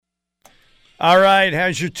All right,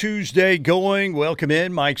 how's your Tuesday going? Welcome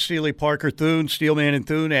in, Mike Steely, Parker Thune, Steelman and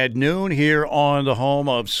Thune at noon here on the home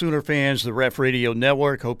of Sooner fans, the Ref Radio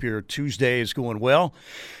Network. Hope your Tuesday is going well.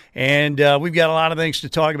 And we've got a lot of things to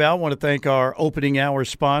talk about. I want to thank our opening hour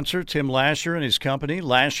sponsor, Tim Lasher and his company,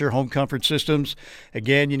 Lasher Home Comfort Systems.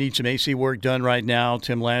 Again, you need some AC work done right now.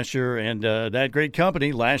 Tim Lasher and that great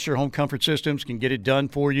company, Lasher Home Comfort Systems, can get it done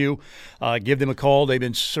for you. Give them a call. They've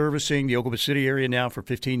been servicing the Oklahoma City area now for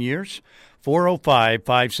 15 years.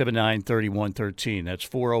 405-579-3113. That's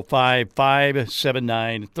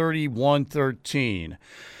 405-579-3113.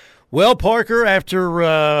 Well, Parker,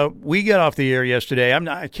 after we got off the air yesterday,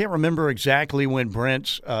 I can't remember exactly when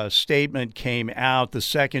Brent's statement came out, the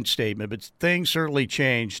second statement, but things certainly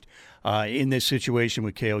changed in this situation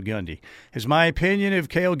with Cale Gundy. Has my opinion of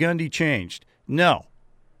Cale Gundy changed? No.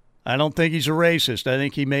 I don't think he's a racist. I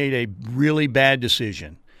think he made a really bad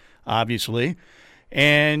decision, obviously.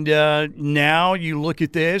 And now you look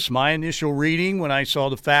at this, my initial reading when I saw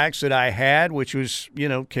the facts that I had, which was,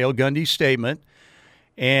 Cale Gundy's statement,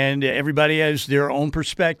 and everybody has their own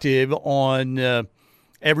perspective on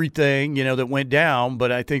everything, that went down.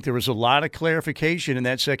 But I think there was a lot of clarification in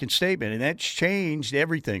that second statement, and that's changed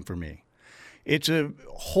everything for me. It's a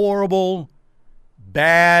horrible,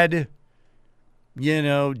 bad,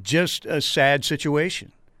 just a sad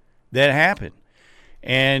situation that happened.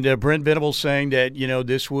 And Brent Venables saying that,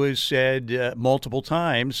 this was said multiple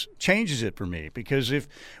times changes it for me. Because if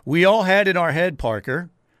we all had in our head, Parker,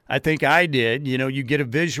 I think I did, you get a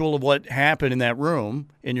visual of what happened in that room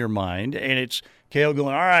in your mind. And it's Cale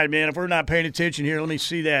going, all right, man, if we're not paying attention here, let me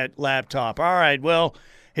see that laptop. All right, well,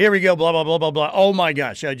 here we go, blah, blah, blah, blah, blah. Oh, my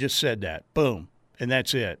gosh, I just said that. Boom. And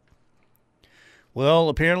that's it. Well,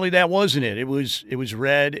 apparently that wasn't it. It was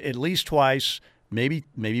read at least twice. Maybe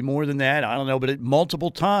more than that. I don't know, but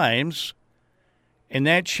multiple times, and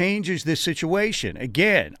that changes this situation.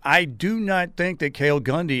 Again, I do not think that Cale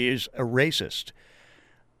Gundy is a racist.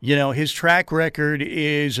 His track record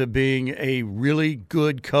is of being a really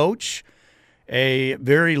good coach, a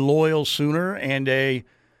very loyal Sooner, and a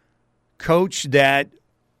coach that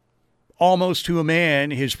almost to a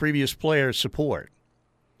man his previous players support.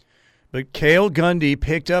 But Cale Gundy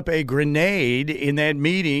picked up a grenade in that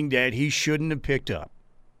meeting that he shouldn't have picked up.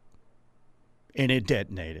 And it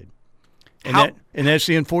detonated. And that's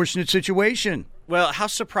the unfortunate situation. Well, how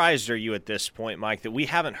surprised are you at this point, Mike, that we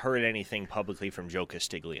haven't heard anything publicly from Joe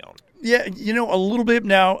Castiglione? Yeah, a little bit.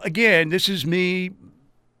 Now, again, this is me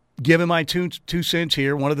giving my two cents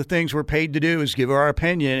here. One of the things we're paid to do is give our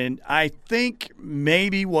opinion. And I think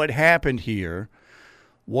maybe what happened here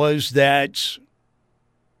was that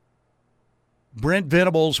Brent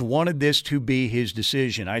Venables wanted this to be his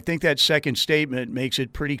decision. I think that second statement makes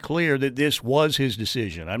it pretty clear that this was his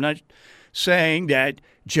decision. I'm not saying that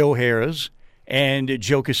Joe Harris and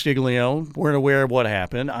Joe Castiglione weren't aware of what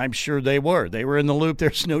happened. I'm sure they were. They were in the loop.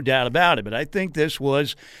 There's no doubt about it. But I think this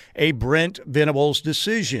was a Brent Venables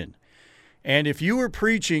decision. And if you were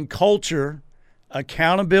preaching culture,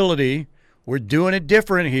 accountability, we're doing it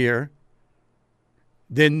different here,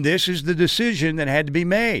 then this is the decision that had to be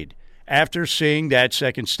made after seeing that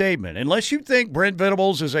second statement. Unless you think Brent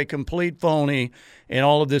Venables is a complete phony and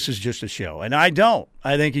all of this is just a show. And I don't.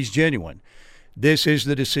 I think he's genuine. This is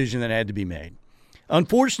the decision that had to be made.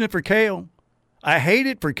 Unfortunate for Cale. I hate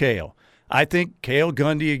it for Cale. I think Cale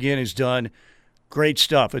Gundy, again, has done great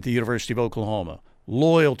stuff at the University of Oklahoma.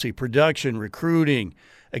 Loyalty, production, recruiting.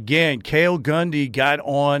 Again, Cale Gundy got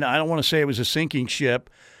on, I don't want to say it was a sinking ship,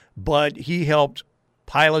 but he helped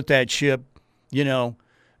pilot that ship,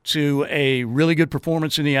 to a really good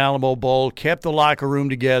performance in the Alamo Bowl, kept the locker room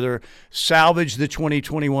together, salvaged the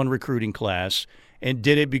 2021 recruiting class, and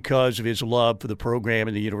did it because of his love for the program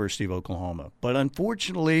at the University of Oklahoma. But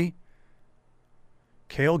unfortunately,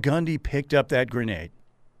 Cale Gundy picked up that grenade.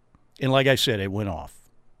 And like I said, it went off.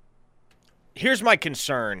 Here's my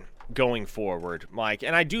concern going forward, Mike,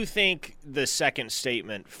 and I do think the second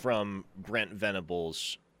statement from Brent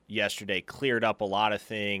Venables yesterday cleared up a lot of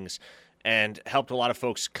things and helped a lot of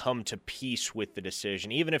folks come to peace with the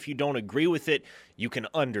decision. Even if you don't agree with it, you can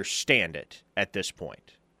understand it at this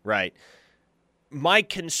point, right? My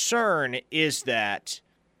concern is that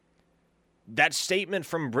statement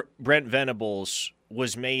from Brent Venables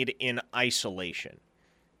was made in isolation.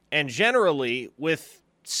 And generally, with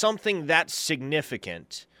something that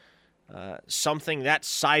significant, something that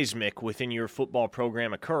seismic within your football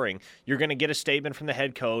program occurring, you're going to get a statement from the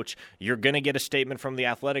head coach, you're going to get a statement from the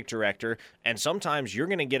athletic director, and sometimes you're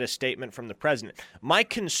going to get a statement from the president. My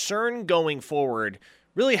concern going forward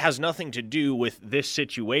really has nothing to do with this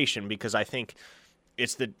situation, because I think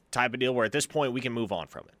it's the type of deal where at this point we can move on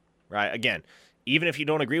from it, right? Again, even if you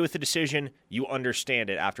don't agree with the decision, you understand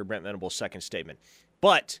it after Brent Venables' second statement.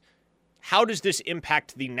 But how does this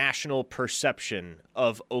impact the national perception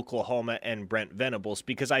of Oklahoma and Brent Venables?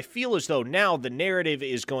 Because I feel as though now the narrative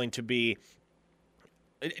is going to be,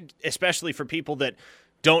 especially for people that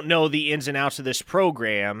don't know the ins and outs of this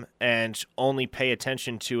program and only pay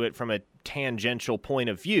attention to it from a tangential point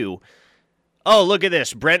of view. Oh, look at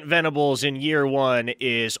this. Brent Venables in year one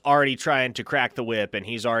is already trying to crack the whip, and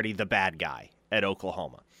he's already the bad guy at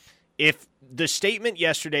Oklahoma. If the statement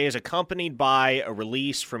yesterday is accompanied by a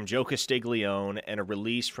release from Joe Castiglione and a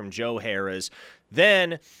release from Joe Harris,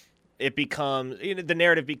 then it becomes, the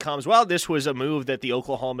narrative becomes, well, this was a move that the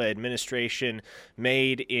Oklahoma administration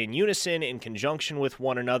made in unison, in conjunction with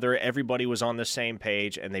one another. Everybody was on the same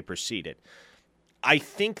page, and they proceeded. I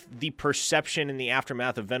think the perception in the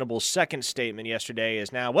aftermath of Venables' second statement yesterday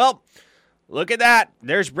is now, well, look at that.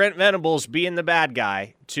 There's Brent Venables being the bad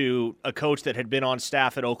guy to a coach that had been on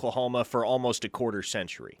staff at Oklahoma for almost a quarter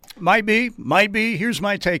century. Might be. Here's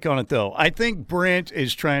my take on it, though. I think Brent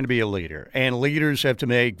is trying to be a leader, and leaders have to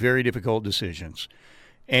make very difficult decisions.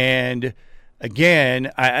 And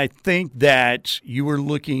again, I think that you were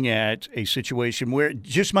looking at a situation where,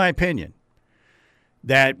 just my opinion,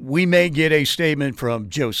 that we may get a statement from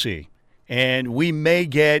Joe C., and we may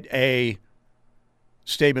get a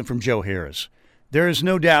statement from Joe Harris. There is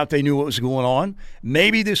no doubt they knew what was going on.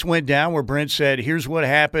 Maybe this went down where Brent said, here's what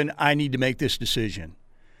happened. I need to make this decision,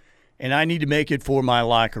 and I need to make it for my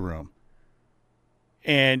locker room.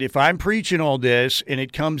 And if I'm preaching all this and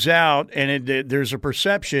it comes out and there's a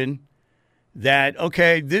perception that,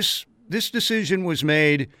 okay, this decision was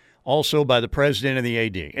made also by the president and the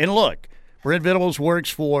AD. And look, Brent Venables works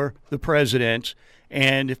for the president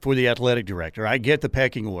and for the athletic director. I get the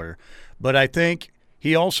pecking order. But I think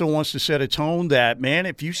he also wants to set a tone that, man,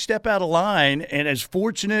 if you step out of line, and as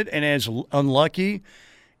fortunate and as unlucky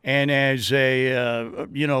and as a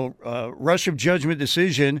rush of judgment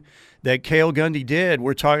decision that Cale Gundy did,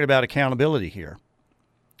 we're talking about accountability here.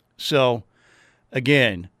 So,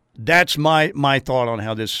 again, that's my thought on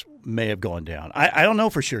how this may have gone down. I don't know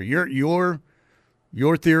for sure.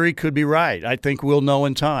 Your theory could be right. I think we'll know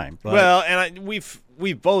in time. But. Well, and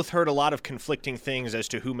we've both heard a lot of conflicting things as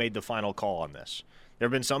to who made the final call on this. There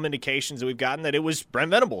have been some indications that we've gotten that it was Brent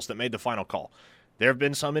Venables that made the final call. There have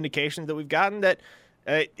been some indications that we've gotten that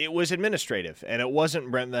it was administrative, and it wasn't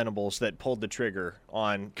Brent Venables that pulled the trigger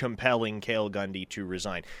on compelling Cale Gundy to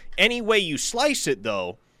resign. Any way you slice it,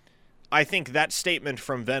 though, I think that statement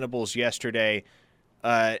from Venables yesterday,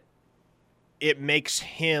 it makes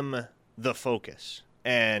him the focus.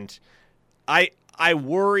 And I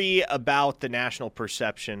worry about the national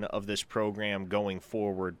perception of this program going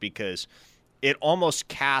forward because it almost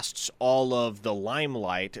casts all of the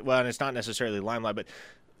limelight. Well, and it's not necessarily limelight, but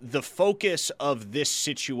the focus of this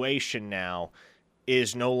situation now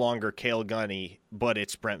is no longer Cale Gundy, but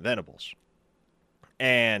it's Brent Venables.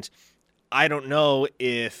 And I don't know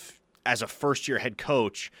if, as a first-year head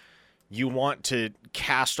coach, you want to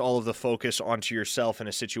cast all of the focus onto yourself in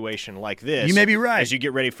a situation like this. You may be right. As you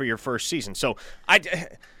get ready for your first season. So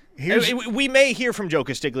we may hear from Joe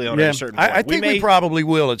Castiglione at a certain point. I think we probably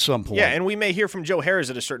will at some point. Yeah, and we may hear from Joe Harris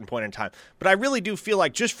at a certain point in time. But I really do feel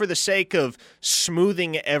like just for the sake of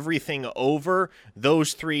smoothing everything over,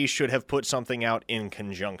 those three should have put something out in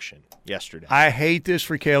conjunction yesterday. I hate this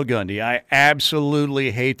for Cale Gundy. I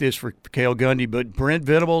absolutely hate this for Cale Gundy. But Brent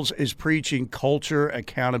Venables is preaching culture,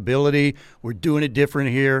 accountability. We're doing it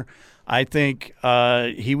different here. I think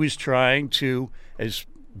he was trying to, as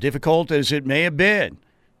difficult as it may have been,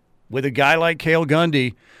 with a guy like Cale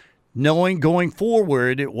Gundy, knowing going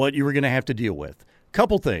forward what you were going to have to deal with.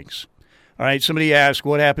 Couple things. All right, somebody asked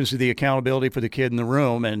what happens to the accountability for the kid in the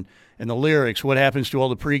room and the lyrics. What happens to all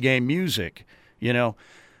the pregame music? You know,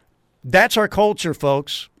 that's our culture,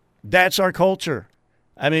 folks. That's our culture.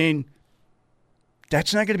 I mean,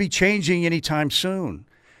 that's not going to be changing anytime soon.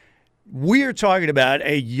 We are talking about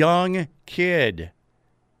a young kid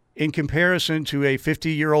in comparison to a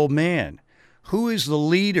 50-year-old man. Who is the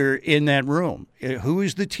leader in that room? Who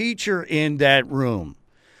is the teacher in that room?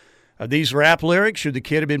 Are these rap lyrics? Should the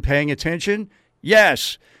kid have been paying attention?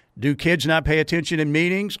 Yes. Do kids not pay attention in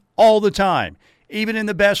meetings? All the time. Even in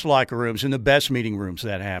the best locker rooms, in the best meeting rooms,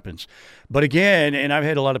 that happens. But again, and I've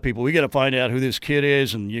had a lot of people, we got to find out who this kid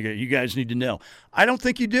is, and you guys need to know. I don't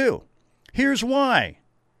think you do. Here's why.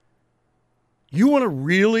 You want to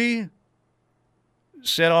really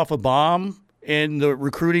set off a bomb in the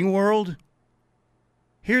recruiting world?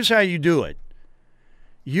 Here's how you do it.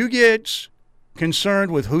 You get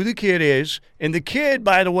concerned with who the kid is, and the kid,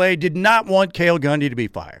 by the way, did not want Cale Gundy to be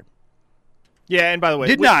fired. Yeah, and by the way,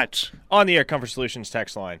 Did not. On the Air Comfort Solutions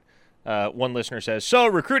text line, one listener says, so,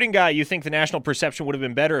 recruiting guy, you think the national perception would have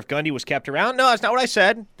been better if Gundy was kept around? No, that's not what I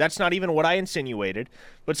said. That's not even what I insinuated.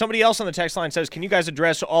 But somebody else on the text line says, can you guys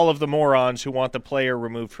address all of the morons who want the player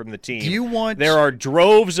removed from the team? There are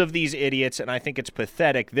droves of these idiots, and I think it's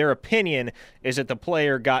pathetic. Their opinion is that the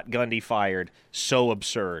player got Gundy fired. So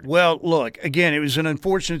absurd. Well, look, again, it was an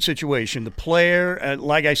unfortunate situation. The player,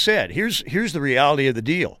 like I said, here's the reality of the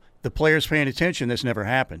deal. The player's paying attention. This never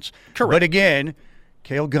happens. Correct. But again,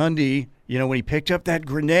 Cale Gundy, when he picked up that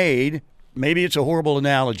grenade, maybe it's a horrible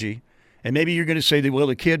analogy, and maybe you're going to say that, well,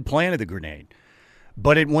 the kid planted the grenade,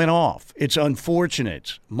 but it went off. It's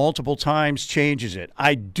unfortunate. Multiple times changes it.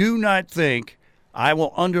 I do not think, I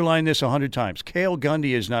will underline this 100 times, Cale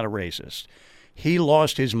Gundy is not a racist. He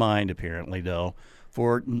lost his mind, apparently, though,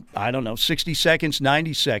 for, 60 seconds,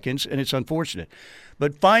 90 seconds, and it's unfortunate.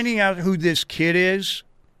 But finding out who this kid is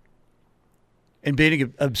and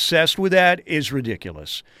being obsessed with that is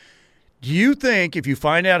ridiculous. Do you think if you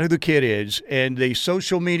find out who the kid is and the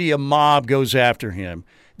social media mob goes after him,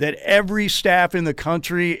 that every staff in the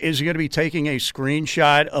country is going to be taking a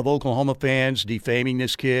screenshot of Oklahoma fans defaming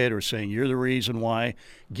this kid or saying, you're the reason why,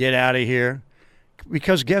 get out of here?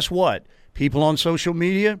 Because guess what? People on social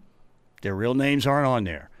media, their real names aren't on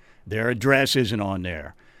there. Their address isn't on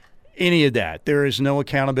there. Any of that. There is no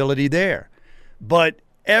accountability there. But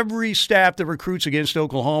every staff that recruits against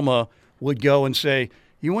Oklahoma would go and say,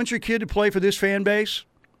 you want your kid to play for this fan base?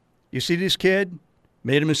 You see this kid?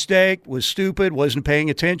 Made a mistake, was stupid, wasn't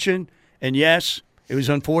paying attention, and yes, it was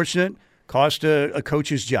unfortunate, cost a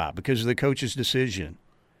coach's job because of the coach's decision.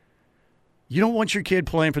 You don't want your kid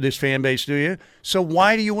playing for this fan base, do you? So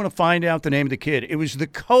why do you want to find out the name of the kid? It was the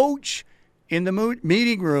coach in the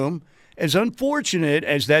meeting room, as unfortunate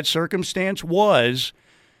as that circumstance was,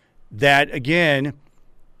 that, again,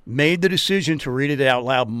 made the decision to read it out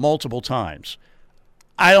loud multiple times.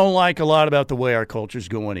 I don't like a lot about the way our culture's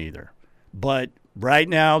going either. But right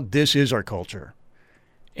now, this is our culture.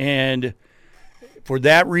 And for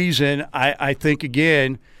that reason, I think,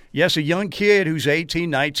 again, yes, a young kid who's 18,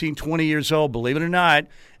 19, 20 years old, believe it or not,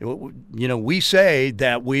 we say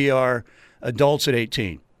that we are adults at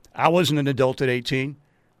 18. I wasn't an adult at 18.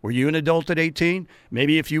 Were you an adult at 18?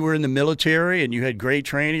 Maybe if you were in the military and you had great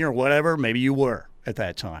training or whatever, maybe you were at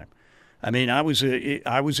that time. I mean, I was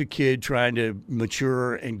a kid trying to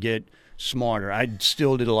mature and get smarter. I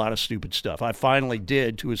still did a lot of stupid stuff. I finally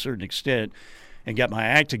did to a certain extent and got my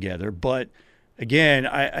act together. But, again,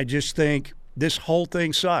 I just think this whole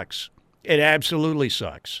thing sucks. It absolutely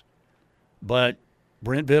sucks. But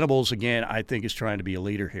Brent Venables, again, I think is trying to be a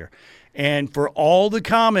leader here. And for all the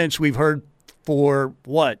comments we've heard for,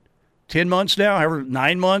 10 months now,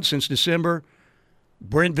 9 months since December,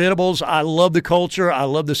 Brent Venables, I love the culture. I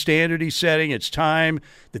love the standard he's setting. It's time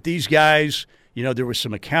that these guys, there was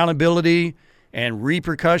some accountability and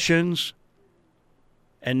repercussions.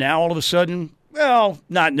 And now all of a sudden, well,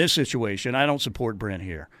 not in this situation. I don't support Brent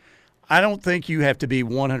here. I don't think you have to be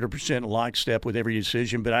 100% lockstep with every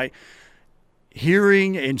decision, but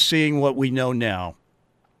hearing and seeing what we know now,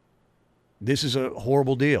 this is a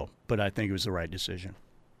horrible deal, but I think it was the right decision.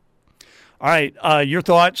 All right, your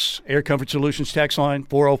thoughts, Air Comfort Solutions text line,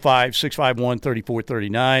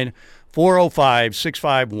 405-651-3439,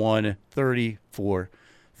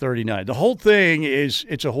 405-651-3439. The whole thing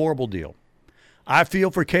it's a horrible deal. I feel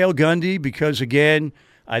for Cale Gundy because, again,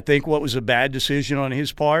 I think what was a bad decision on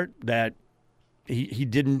his part that he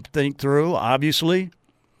didn't think through, obviously,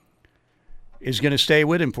 is going to stay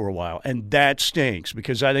with him for a while. And that stinks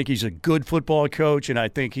because I think he's a good football coach, and I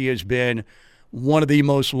think he has been one of the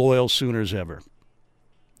most loyal Sooners ever.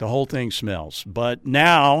 The whole thing smells. But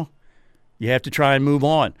now you have to try and move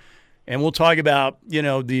on. And we'll talk about,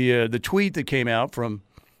 the tweet that came out from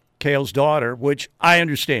Cale's daughter, which I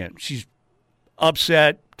understand. She's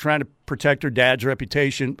upset, trying to protect her dad's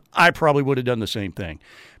reputation. I probably would have done the same thing.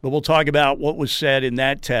 But we'll talk about what was said in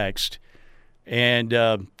that text and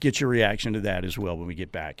get your reaction to that as well when we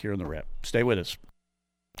get back here on The Rep. Stay with us.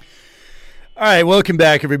 All right, welcome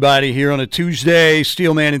back, everybody, here on a Tuesday.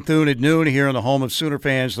 Steelman and Thune at noon here on the home of Sooner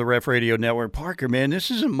fans, the Ref Radio Network. Parker, man,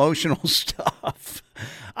 this is emotional stuff.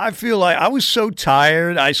 I feel like I was so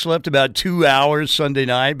tired. I slept about 2 hours Sunday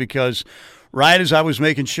night because right as I was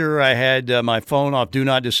making sure I had my phone off Do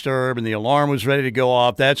Not Disturb and the alarm was ready to go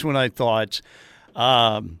off, that's when I thought,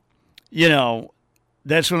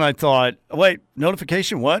 wait,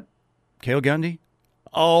 notification, what? Cale Gundy?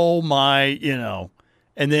 Oh, my,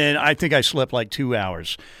 And then I think I slept like 2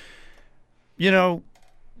 hours.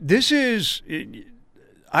 This is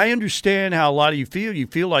I understand how a lot of you feel. You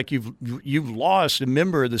feel like you've lost a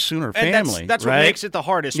member of the Sooner family. And that's right? what makes it the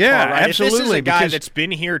hardest yeah, part, right? Absolutely, if this is a guy that's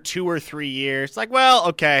been here 2 or 3 years, it's like, well,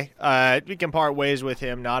 okay, we can part ways with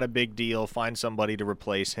him. Not a big deal. Find somebody to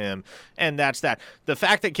replace him, and that's that. The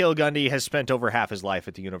fact that Cale Gundy has spent over half his life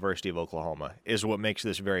at the University of Oklahoma is what makes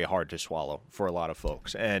this very hard to swallow for a lot of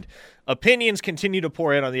folks. And opinions continue to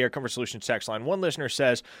pour in on the Air Comfort Solutions text line. One listener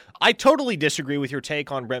says, I totally disagree with your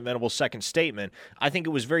take on Brent Venables' second statement. I think it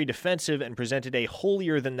was very defensive and presented a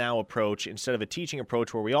holier-than-thou approach instead of a teaching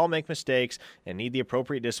approach where we all make mistakes and need the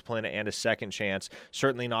appropriate discipline and a second chance.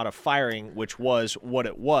 Certainly not a firing, which was what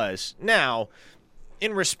it was. Now,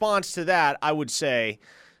 in response to that, I would say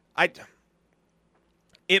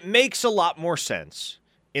it makes a lot more sense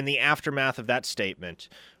in the aftermath of that statement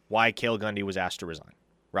why Cale Gundy was asked to resign,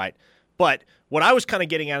 right? But what I was kind of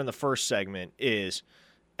getting at in the first segment is,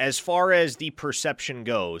 as far as the perception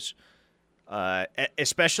goes,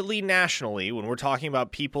 especially nationally, when we're talking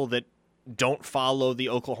about people that don't follow the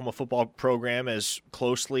Oklahoma football program as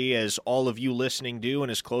closely as all of you listening do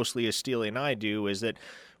and as closely as Steely and I do, is that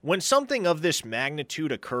when something of this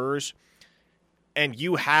magnitude occurs and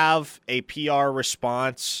you have a PR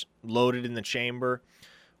response loaded in the chamber,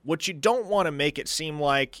 what you don't want to make it seem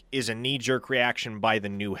like is a knee-jerk reaction by the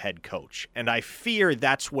new head coach. And I fear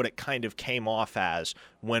that's what it kind of came off as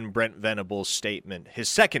when Brent Venables' statement, his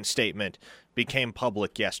second statement, became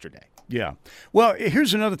public yesterday. Yeah. Well,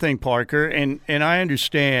 here's another thing, Parker, and I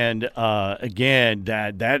understand, again,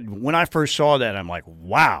 that when I first saw that, I'm like,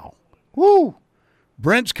 wow, woo,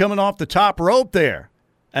 Brent's coming off the top rope there.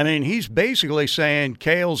 I mean, he's basically saying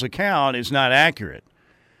Cale's account is not accurate,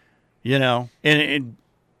 and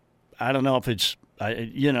I don't know if it's,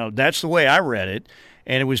 that's the way I read it.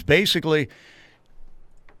 And it was basically,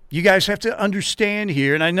 you guys have to understand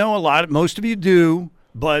here, and I know most of you do,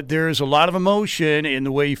 but there's a lot of emotion in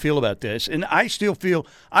the way you feel about this. And I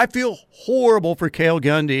feel horrible for Cale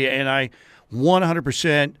Gundy, and I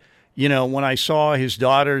 100%, when I saw his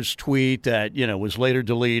daughter's tweet that, was later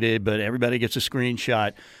deleted, but everybody gets a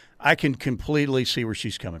screenshot, I can completely see where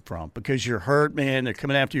she's coming from, because you're hurt, man. They're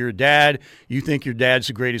coming after your dad. You think your dad's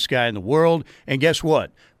the greatest guy in the world. And guess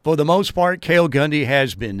what? For the most part, Cale Gundy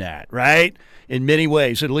has been that, right? In many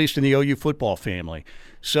ways, at least in the OU football family.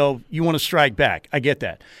 So you want to strike back. I get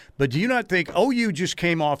that. But do you not think OU just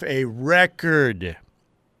came off a record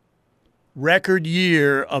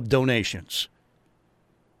year of donations?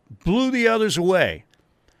 Blew the others away.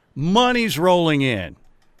 Money's rolling in.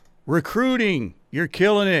 Recruiting, you're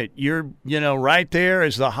killing it. You're, right there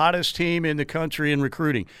as the hottest team in the country in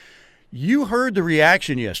recruiting. You heard the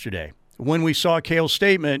reaction yesterday when we saw Cale's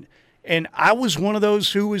statement, and I was one of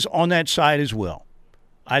those who was on that side as well.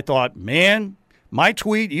 I thought, man, my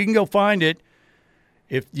tweet, you can go find it.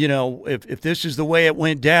 If this is the way it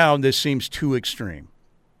went down, this seems too extreme.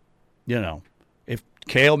 If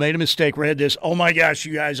Cale made a mistake, read this, oh my gosh,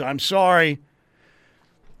 you guys, I'm sorry.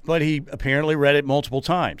 But he apparently read it multiple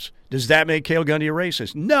times. Does that make Cale Gundy a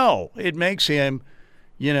racist? No, it makes him,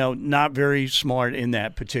 not very smart in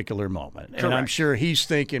that particular moment. Correct. And I'm sure he's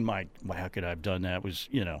thinking, how could I have done that?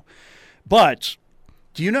 But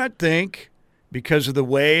do you not think, because of the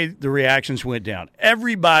way the reactions went down,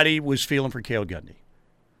 everybody was feeling for Cale Gundy?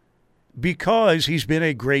 Because he's been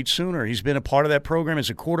a great Sooner. He's been a part of that program as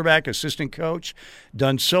a quarterback, assistant coach,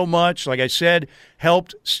 done so much. Like I said,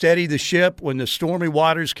 helped steady the ship when the stormy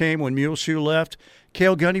waters came, when Muleshoe left.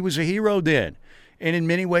 Cale Gundy was a hero then. And in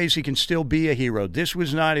many ways, he can still be a hero. This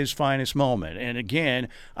was not his finest moment. And again,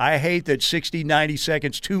 I hate that 60, 90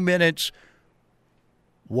 seconds, 2 minutes,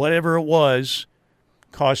 whatever it was,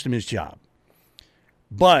 cost him his job.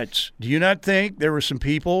 But do you not think there were some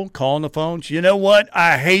people calling the phones? You know what?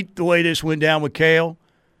 I hate the way this went down with Cale.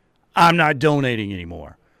 I'm not donating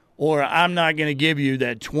anymore. Or I'm not going to give you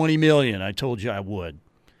that $20 million I told you I would.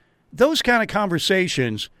 Those kind of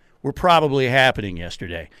conversations were probably happening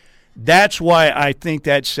yesterday. That's why I think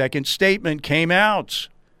that second statement came out.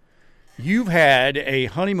 You've had a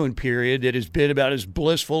honeymoon period that has been about as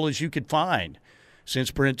blissful as you could find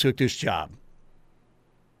since Brent took this job.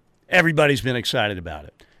 Everybody's been excited about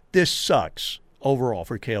it. This sucks overall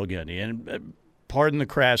for Cale Gundy. And pardon the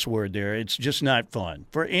crass word there, it's just not fun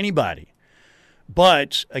for anybody.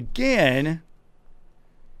 But, again,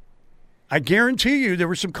 I guarantee you there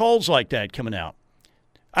were some calls like that coming out.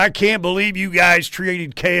 I can't believe you guys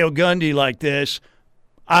treated Cale Gundy like this.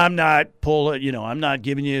 I'm not I'm not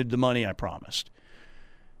giving you the money I promised.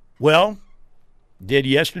 Well, did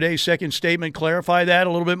yesterday's second statement clarify that a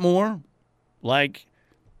little bit more? That's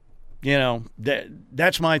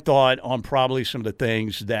my thought on probably some of the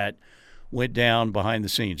things that went down behind the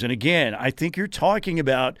scenes. And again, I think you're talking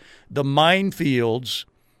about the minefields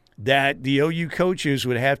that the OU coaches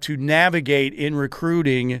would have to navigate in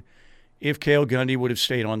recruiting if Cale Gundy would have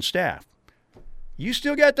stayed on staff. You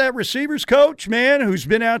still got that receivers coach, man, who's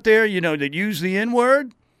been out there, that used the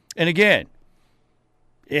N-word. And again,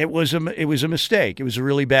 it was a mistake. It was a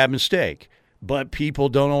really bad mistake. But people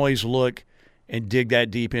don't always look and dig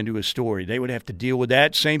that deep into a story. They would have to deal with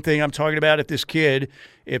that. Same thing I'm talking about if this kid,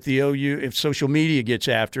 if social media gets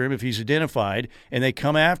after him, if he's identified, and they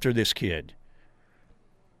come after this kid.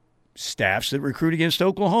 Staffs that recruit against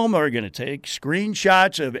Oklahoma are going to take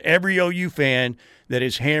screenshots of every OU fan that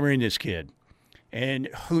is hammering this kid. And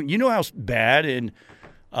you know how bad and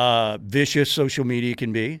vicious social media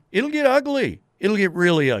can be? It'll get ugly. It'll get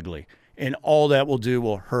really ugly. And all that will do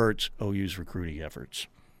will hurt OU's recruiting efforts.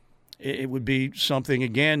 It would be something,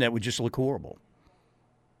 again, that would just look horrible.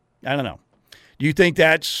 I don't know. Do you think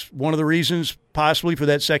that's one of the reasons possibly for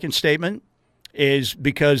that second statement? Is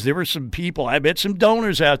because there were some people, I bet some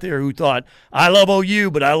donors out there who thought, I love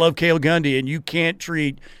OU, but I love Cale Gundy, and you can't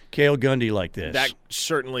treat Cale Gundy like this. That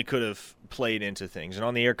certainly could have played into things. And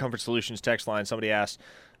on the Air Comfort Solutions text line, somebody asked,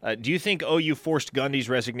 do you think OU forced Gundy's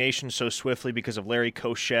resignation so swiftly because of Larry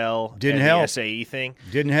Koshel Didn't and help. the SAE thing?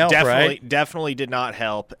 Didn't help, right? Definitely did not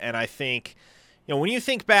help. And I think, when you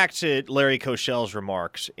think back to Larry Koshel's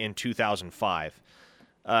remarks in 2005,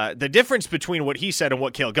 the difference between what he said and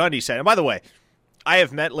what Cale Gundy said, and by the way, I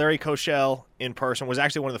have met Larry Koshel in person, was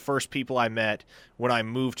actually one of the first people I met when I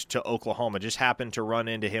moved to Oklahoma. Just happened to run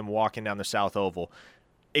into him walking down the South Oval.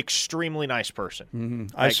 Extremely nice person. Mm-hmm.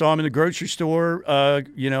 I saw him in the grocery store,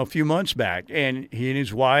 a few months back, and he and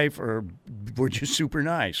his wife were just super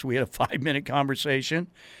nice. We had a 5-minute conversation,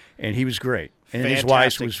 and he was great. And his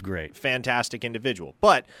wife was great. Fantastic individual.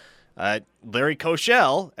 But Larry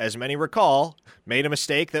Koshel, as many recall, made a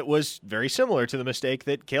mistake that was very similar to the mistake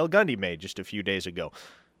that Cale Gundy made just a few days ago.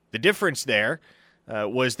 The difference there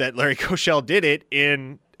was that Larry Koshel did it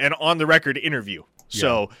in an on-the-record interview. Yeah.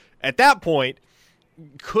 So at that point,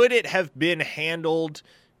 could it have been handled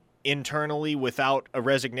internally without a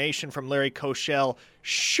resignation from Larry Koshel?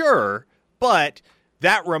 Sure, but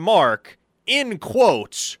that remark, in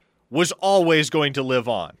quotes, was always going to live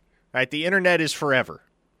on. Right? The internet is forever.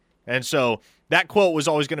 And so that quote was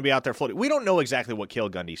always going to be out there floating. We don't know exactly what Cale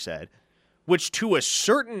Gundy said, which to a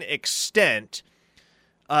certain extent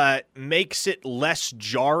makes it less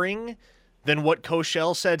jarring than what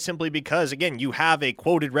Koshel said, simply because, again, you have a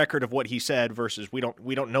quoted record of what he said versus we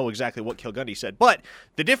don't know exactly what Cale Gundy said. But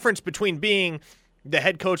the difference between being the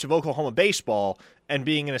head coach of Oklahoma baseball and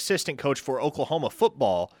being an assistant coach for Oklahoma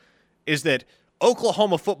football is that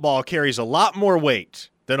Oklahoma football carries a lot more weight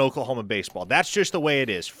than Oklahoma baseball. That's just the way it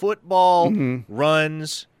is. Football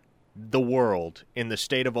runs the world in the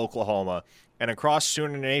state of Oklahoma, and across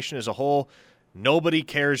Sooner Nation as a whole, nobody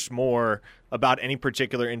cares more about any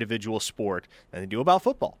particular individual sport than they do about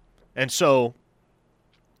football. And so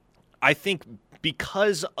I think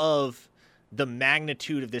because of the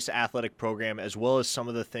magnitude of this athletic program, as well as some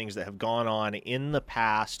of the things that have gone on in the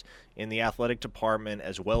past in the athletic department,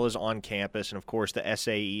 as well as on campus, and of course the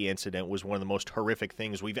SAE incident was one of the most horrific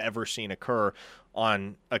things we've ever seen occur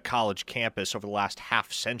on a college campus over the last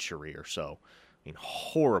half century or so. I mean,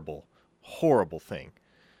 horrible, horrible thing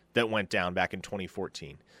that went down back in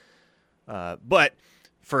 2014. But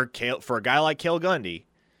for a guy like Cale Gundy,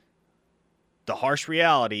 the harsh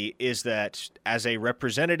reality is that as a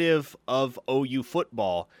representative of OU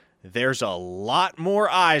football, there's a lot more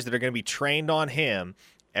eyes that are going to be trained on him,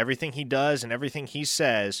 everything he does and everything he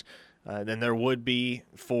says, than there would be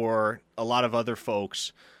for a lot of other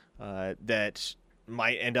folks that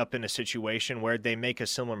might end up in a situation where they make a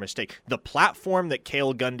similar mistake. The platform that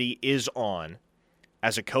Cale Gundy is on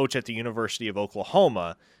as a coach at the University of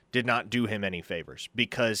Oklahoma did not do him any favors,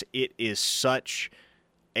 because it is such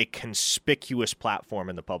a conspicuous platform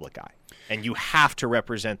in the public eye, and you have to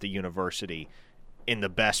represent the university in the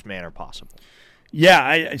best manner possible. Yeah,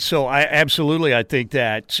 I absolutely, I think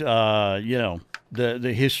that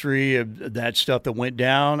the history of that stuff that went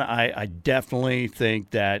down, I definitely think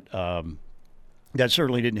that that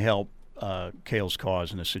certainly didn't help Cale's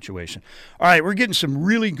cause in this situation. All right, we're getting some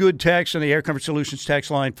really good texts on the Air Comfort Solutions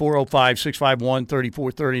text line,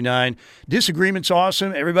 405-651-3439. Disagreement's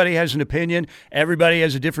awesome. Everybody has an opinion. Everybody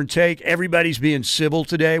has a different take. Everybody's being civil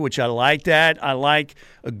today, which I like that. I like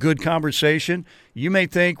a good conversation. You may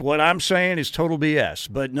think what I'm saying is total BS,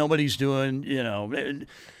 but nobody's doing,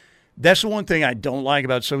 that's the one thing I don't like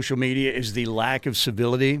about social media is the lack of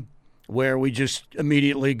civility, where we just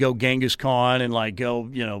immediately go Genghis Khan and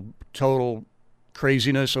go, total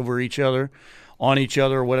craziness over each other on each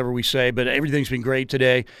other or whatever we say, but everything's been great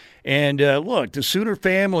today. And look, the Sooner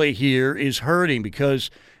family here is hurting because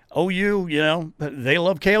OU, they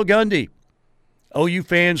love Cale Gundy. OU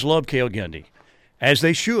fans love Cale Gundy, as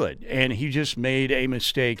they should, and he just made a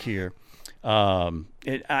mistake here. I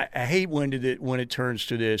hate when it turns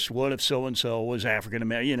to this. What if so-and-so was African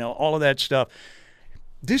American? All of that stuff.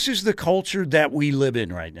 This is the culture that we live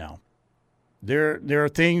in right now. There are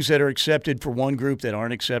things that are accepted for one group that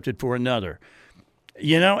aren't accepted for another.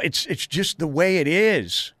 It's just the way it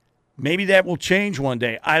is. Maybe that will change one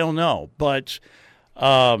day. I don't know, but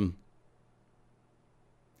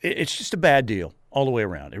it's just a bad deal all the way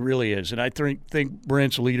around. It really is, and I think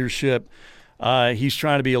Brent's leadership. He's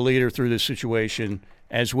trying to be a leader through this situation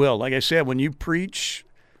as well. Like I said, when you preach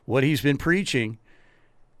what he's been preaching,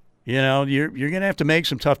 you're going to have to make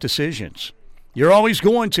some tough decisions. You're always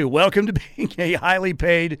going to. Welcome to being a highly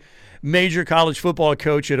paid major college football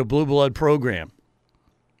coach at a blue blood program.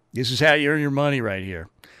 This is how you earn your money right here.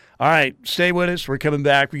 All right, stay with us. We're coming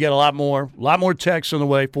back. We got a lot more texts on the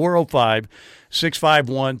way.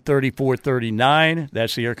 405-651-3439.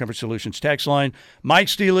 That's the Air Comfort Solutions text line. Mike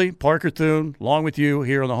Steely, Parker Thune, along with you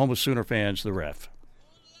here on the home of Sooner fans, The Ref.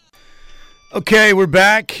 Okay, we're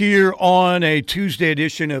back here on a Tuesday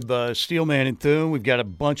edition of Steelman and Thune. We've got a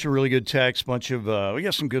bunch of really good texts, we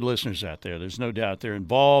got some good listeners out there. There's no doubt they're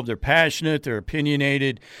involved, they're passionate, they're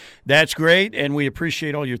opinionated. That's great, and we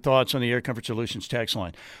appreciate all your thoughts on the Air Comfort Solutions text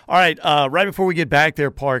line. All right, right before we get back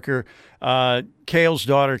there, Parker, Cale's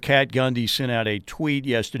daughter, Kat Gundy, sent out a tweet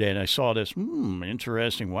yesterday, and I saw this.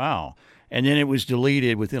 Interesting, wow. And then it was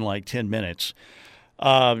deleted within like 10 minutes.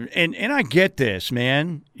 And I get this,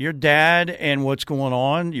 man. Your dad and what's going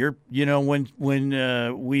on.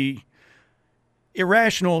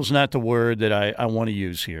 Irrational is not the word that I want to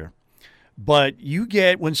use here. But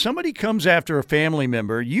when somebody comes after a family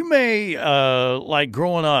member, you may, like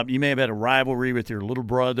growing up, you may have had a rivalry with your little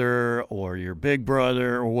brother or your big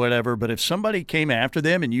brother or whatever. But if somebody came after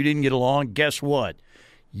them and you didn't get along, guess what?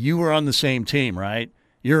 You were on the same team, right?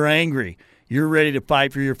 You're angry. You're ready to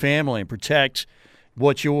fight for your family and protect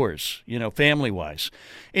what's yours, family-wise.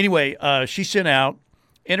 Anyway, she sent out,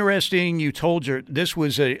 interesting, you told her, this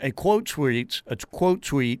was a quote tweet, I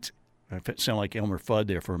sound like Elmer Fudd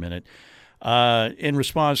there for a minute, in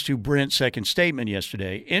response to Brent's second statement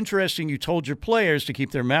yesterday. Interesting, you told your players to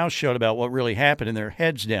keep their mouths shut about what really happened and their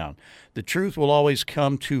heads down. The truth will always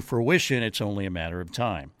come to fruition. It's only a matter of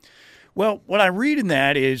time. Well, what I read in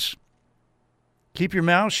that is, keep your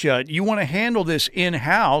mouth shut. You want to handle this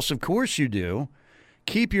in-house. Of course you do.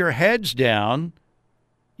 Keep your heads down.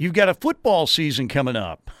 You've got a football season coming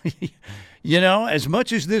up. As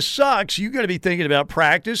much as this sucks, you got to be thinking about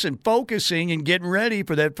practice and focusing and getting ready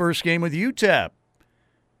for that first game with UTEP.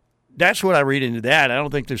 That's what I read into that. I don't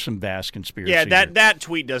think there's some vast conspiracy. Yeah, that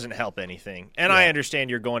tweet doesn't help anything. And I understand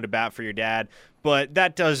you're going to bat for your dad, but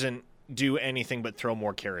that doesn't do anything but throw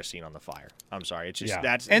more kerosene on the fire. I'm sorry. It's just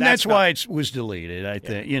that's why it was deleted. I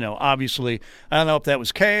think, obviously, I don't know if that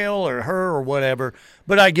was Cale or her or whatever,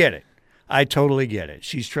 but I get it. I totally get it.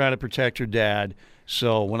 She's trying to protect her dad.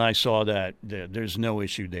 So when I saw that, there's no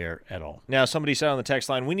issue there at all. Now, somebody said on the text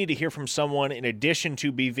line, we need to hear from someone in addition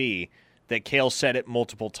to BV that Cale said it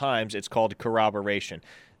multiple times. It's called corroboration.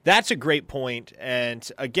 That's a great point. And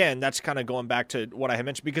again, that's kind of going back to what I had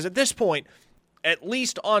mentioned, because at this point, at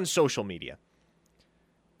least on social media,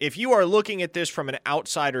 if you are looking at this from an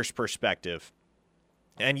outsider's perspective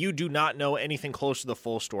and you do not know anything close to the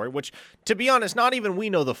full story, which, to be honest, not even we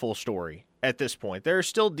know the full story at this point. There are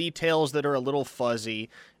still details that are a little fuzzy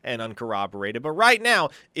and uncorroborated. But right now,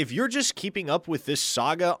 if you're just keeping up with this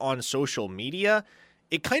saga on social media,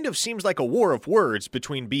 it kind of seems like a war of words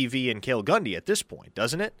between BV and Cale Gundy at this point,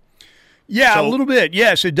 doesn't it? Yeah, a little bit.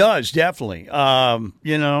 Yes, it does, definitely. I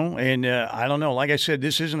don't know. Like I said,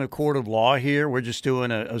 this isn't a court of law here. We're just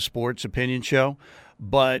doing a sports opinion show.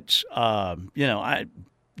 But,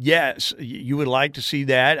 yes, you would like to see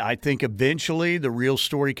that. I think eventually the real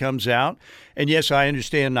story comes out. And, yes, I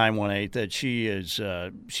understand 918 that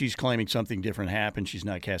she's claiming something different happened. She's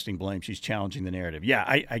not casting blame. She's challenging the narrative. Yeah,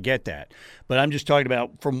 I get that. But I'm just talking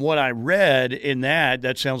about, from what I read in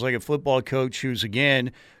that sounds like a football coach who's,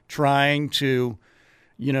 again, trying to,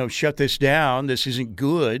 shut this down. This isn't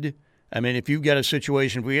good. I mean, if we had a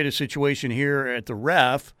situation here at the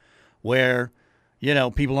Ref where,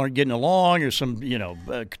 people aren't getting along or some,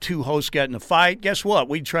 two hosts got in a fight, guess what?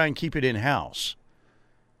 We'd try and keep it in-house.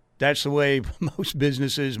 That's the way most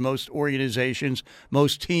businesses, most organizations,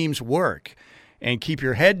 most teams work. And keep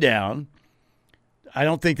your head down. I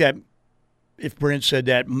don't think that if Brent said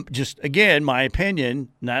that. Just, again, my opinion,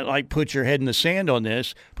 not like put your head in the sand on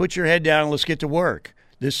this. Put your head down and let's get to work.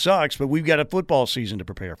 This sucks, but we've got a football season to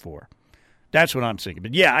prepare for. That's what I'm thinking.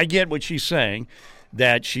 But, yeah, I get what she's saying,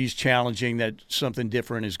 that she's challenging that something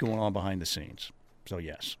different is going on behind the scenes. So,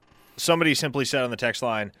 yes. Somebody simply said on the text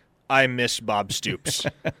line, I miss Bob Stoops.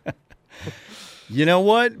 You know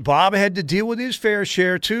what? Bob had to deal with his fair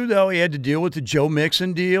share, too, though. He had to deal with the Joe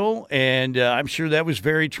Mixon deal, and I'm sure that was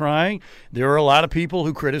very trying. There are a lot of people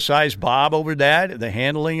who criticized Bob over that, the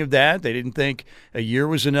handling of that. They didn't think a year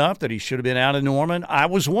was enough, that he should have been out of Norman. I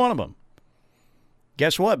was one of them.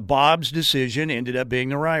 Guess what? Bob's decision ended up being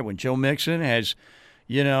the right one. Joe Mixon has,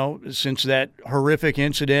 since that horrific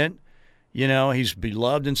incident, he's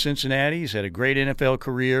beloved in Cincinnati. He's had a great NFL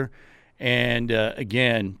career, and,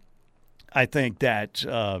 again, I think that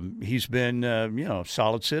he's been, a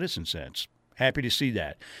solid citizen since. Happy to see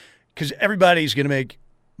that. Because everybody's going to make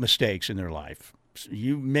mistakes in their life.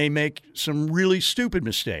 You may make some really stupid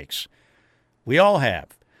mistakes. We all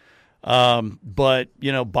have. But,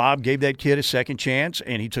 Bob gave that kid a second chance,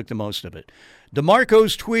 and he took the most of it.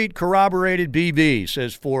 DeMarco's tweet corroborated BB,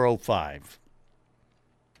 says 405.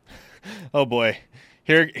 Oh, boy.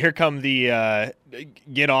 Here come the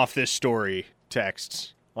get off this story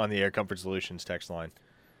texts on the Air Comfort Solutions text line,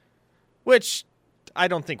 which I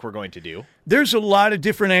don't think we're going to do. There's a lot of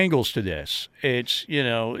different angles to this. It's,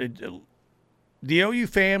 the OU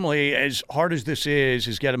family, as hard as this is,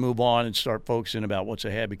 has got to move on and start focusing about what's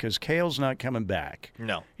ahead because Cale's not coming back.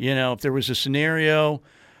 No. If there was a scenario,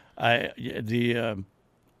 to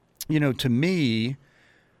me,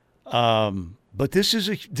 but this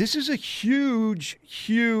is a huge,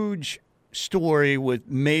 huge story with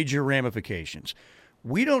major ramifications.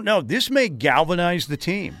 We don't know. This may galvanize the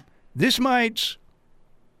team. This might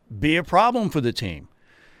be a problem for the team.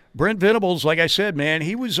 Brent Venables, like I said, man,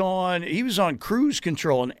 he was on cruise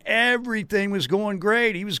control and everything was going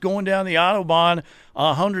great. He was going down the Autobahn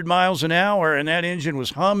 100 miles an hour and that engine was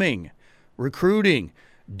humming. Recruiting,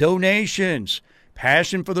 donations,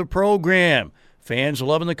 passion for the program, fans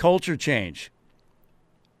loving the culture change.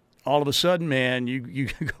 All of a sudden, man, you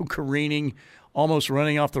go careening, almost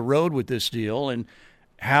running off the road with this deal, and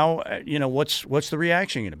how, what's the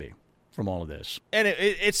reaction going to be from all of this? And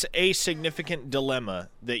it's a significant dilemma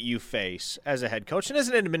that you face as a head coach and as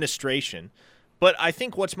an administration. But I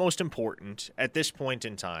think what's most important at this point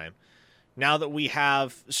in time, now that we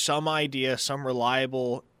have some idea, some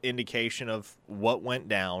reliable indication of what went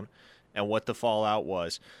down and what the fallout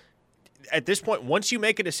was, at this point, once you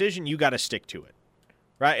make a decision, you got to stick to it,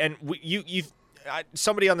 right? And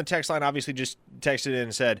somebody on the text line obviously just texted in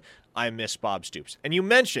and said, I miss Bob Stoops. And you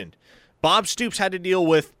mentioned Bob Stoops had to deal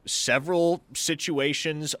with several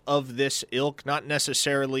situations of this ilk, not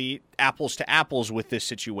necessarily apples to apples with this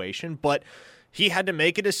situation, but he had to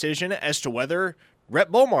make a decision as to whether Rhett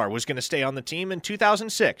Bomar was going to stay on the team in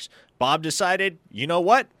 2006. Bob decided, you know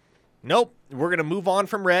what? Nope, we're going to move on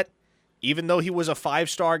from Rhett, even though he was a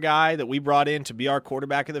 5-star guy that we brought in to be our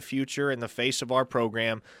quarterback of the future and the face of our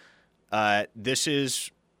program. This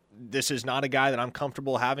is not a guy that I'm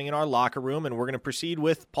comfortable having in our locker room, and we're going to proceed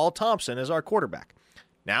with Paul Thompson as our quarterback.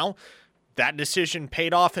 Now, that decision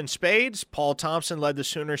paid off in spades. Paul Thompson led the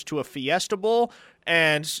Sooners to a Fiesta Bowl,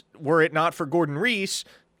 and were it not for Gordon Reese,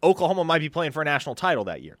 Oklahoma might be playing for a national title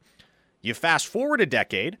that year. You fast forward a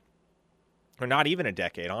decade, or not even a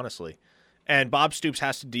decade, honestly, and Bob Stoops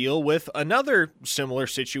has to deal with another similar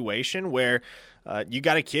situation where you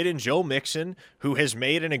got a kid in Joe Mixon who has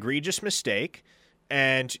made an egregious mistake,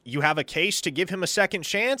 and you have a case to give him a second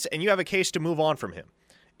chance, and you have a case to move on from him.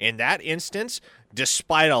 In that instance,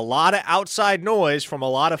 despite a lot of outside noise from a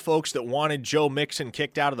lot of folks that wanted Joe Mixon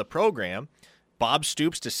kicked out of the program, Bob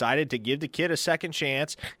Stoops decided to give the kid a second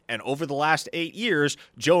chance, and over the last 8 years,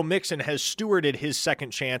 Joe Mixon has stewarded his second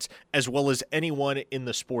chance as well as anyone in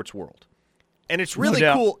the sports world. And it's really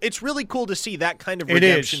cool. It's really cool to see that kind of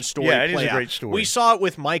redemption story play out. Yeah, it is a great story. We saw it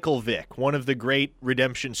with Michael Vick, one of the great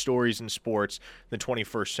redemption stories in sports in the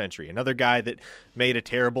 21st century. Another guy that made a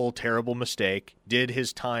terrible, terrible mistake, did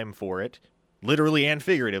his time for it, literally and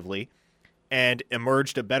figuratively, and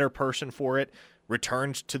emerged a better person for it,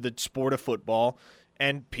 returned to the sport of football,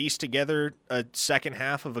 and pieced together a second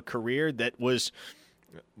half of a career that was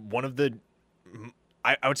one of the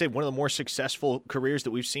I would say one of the more successful careers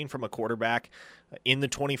that we've seen from a quarterback in the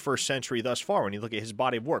 21st century thus far when you look at his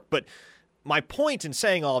body of work. But my point in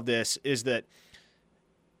saying all of this is that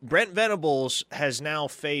Brent Venables has now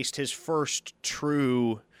faced his first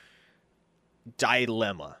true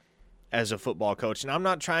dilemma as a football coach. And I'm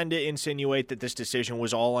not trying to insinuate that this decision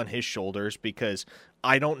was all on his shoulders, because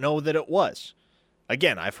I don't know that it was.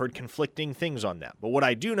 Again, I've heard conflicting things on that. But what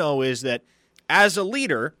I do know is that as a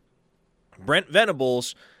leader, Brent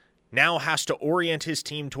Venables now has to orient his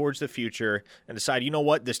team towards the future and decide, you know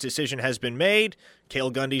what, this decision has been made. Cale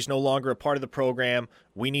Gundy's no longer a part of the program.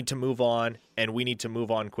 We need to move on, and we need to move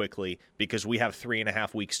on quickly because we have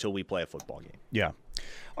 3.5 weeks till we play a football game. Yeah.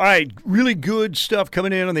 All right, really good stuff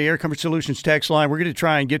coming in on the Air Comfort Solutions text line. We're going to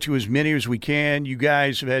try and get to as many as we can. You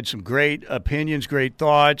guys have had some great opinions, great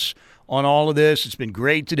thoughts on all of this. It's been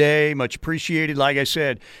great today. Much appreciated. Like I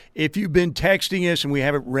said, if you've been texting us and we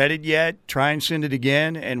haven't read it yet, try and send it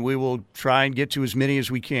again, and we will try and get to as many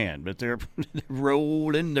as we can. But they're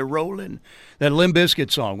rolling, they're rolling. That Limp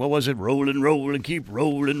Bizkit song, what was it? Rolling, rolling, keep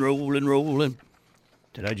rolling, rolling, rolling.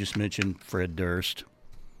 Did I just mention Fred Durst?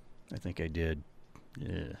 I think I did.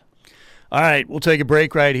 Yeah. All right, we'll take a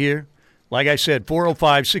break right here. Like I said,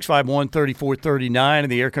 405-651-3439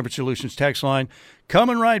 and the Air Comfort Solutions text line.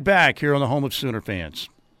 Coming right back here on the home of Sooner fans.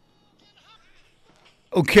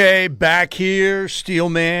 Okay, back here,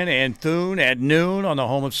 Steelman and Thune at noon on the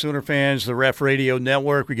home of Sooner fans, the Ref Radio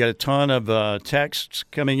Network. We got a ton of texts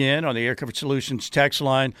coming in on the Air Comfort Solutions text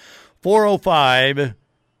line.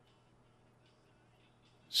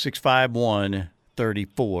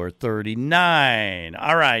 405-651-3439.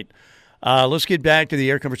 All right. Let's get back to the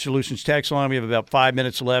Air Comfort Solutions text line. We have about 5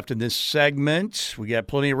 minutes left in this segment. We got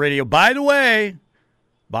plenty of radio. By the way,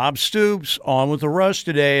 Bob Stoops on with the Rush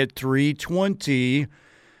today at 3:20.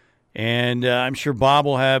 And I'm sure Bob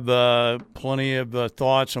will have plenty of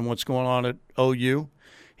thoughts on what's going on at OU.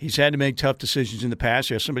 He's had to make tough decisions in the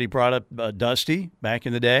past. Yeah, somebody brought up Dusty back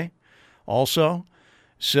in the day also.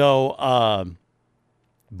 So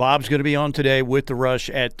Bob's going to be on today with the Rush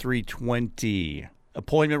at 3:20.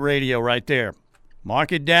 Appointment radio right there.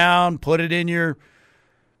 Mark it down. Put it in your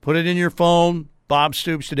phone. Bob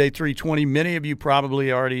Stoops today, 3:20. Many of you probably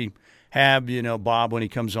already have, Bob when he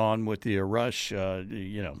comes on with the Rush.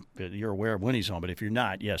 You're aware of when he's on. But if you're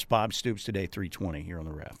not, yes, Bob Stoops today, 3:20 here on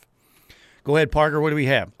the Ref. Go ahead, Parker. What do we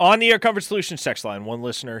have? On the Air Comfort Solutions text line, one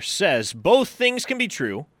listener says, both things can be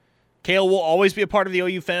true. Cale will always be a part of the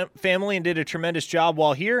OU family and did a tremendous job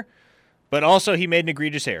while here, but also he made an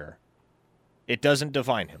egregious error. It doesn't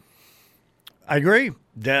define him. I agree.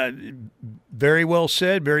 That very well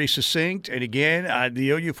said, very succinct. And again,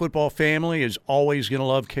 the OU football family is always going to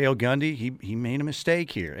love Cale Gundy. He made a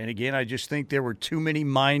mistake here. And again, I just think there were too many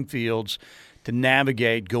minefields to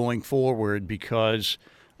navigate going forward because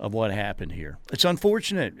of what happened here. It's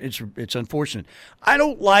unfortunate. It's unfortunate. I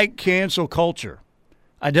don't like cancel culture.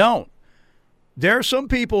 I don't. There are some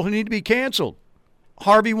people who need to be canceled.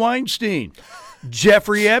 Harvey Weinstein.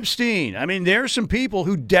 Jeffrey Epstein. I mean, there are some people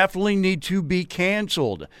who definitely need to be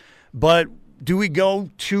canceled. But do we go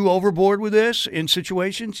too overboard with this in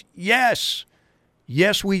situations? Yes.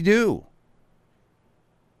 Yes, we do.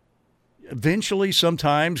 Eventually,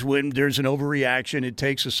 sometimes when there's an overreaction, it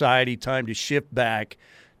takes society time to shift back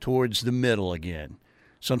towards the middle again.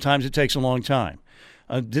 Sometimes it takes a long time.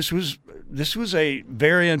 This was a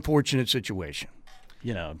very unfortunate situation,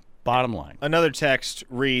 bottom line. Another text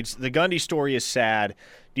reads, the Gundy story is sad.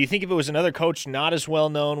 Do you think if it was another coach not as well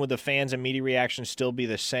known, would the fans and media reaction still be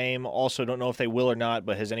the same? Also, don't know if they will or not,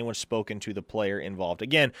 but has anyone spoken to the player involved?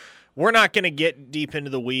 Again, we're not going to get deep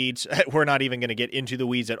into the weeds. We're not even going to get into the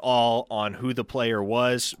weeds at all on who the player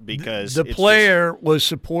was because the player was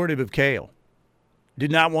supportive of Cale.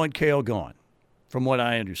 Did not want Cale gone, from what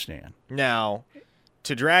I understand. Now,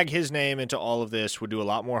 to drag his name into all of this would do a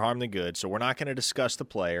lot more harm than good, so we're not going to discuss the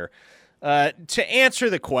player. To answer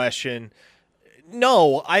the question,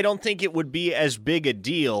 no, I don't think it would be as big a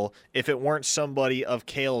deal if it weren't somebody of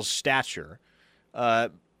Cale's stature,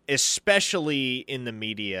 especially in the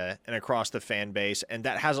media and across the fan base, and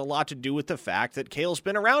that has a lot to do with the fact that Cale's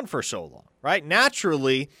been around for so long, right?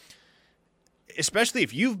 Naturally, especially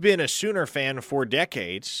if you've been a Sooner fan for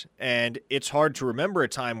decades, and it's hard to remember a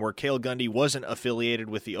time where Cale Gundy wasn't affiliated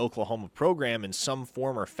with the Oklahoma program in some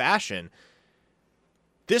form or fashion,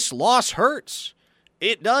 this loss hurts.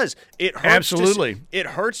 It does. It hurts. Absolutely. It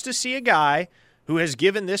hurts to see a guy who has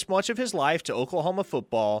given this much of his life to Oklahoma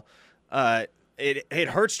football. It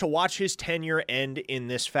hurts to watch his tenure end in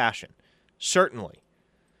this fashion, certainly.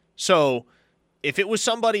 So if it was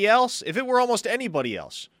somebody else, if it were almost anybody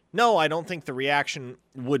else, no, I don't think the reaction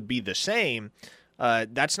would be the same.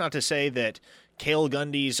 That's not to say that Cale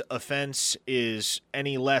Gundy's offense is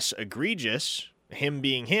any less egregious, him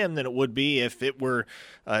being him, than it would be if it were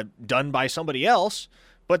done by somebody else.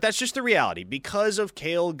 But that's just the reality. Because of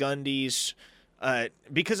Cale Gundy's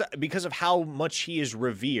because of how much he is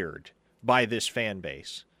revered by this fan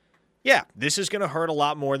base, yeah, this is going to hurt a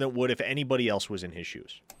lot more than it would if anybody else was in his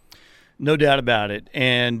shoes. No doubt about it.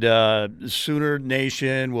 And Sooner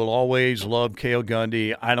Nation will always love Cale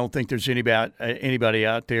Gundy. I don't think there's anybody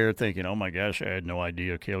out there thinking, oh, my gosh, I had no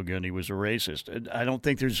idea Cale Gundy was a racist. I don't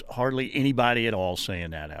think there's hardly anybody at all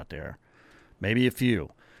saying that out there. Maybe a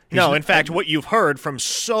few. In fact, what you've heard from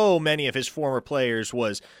so many of his former players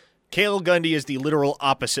was Cale Gundy is the literal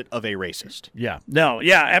opposite of a racist. Yeah. No,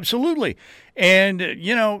 yeah, absolutely. And,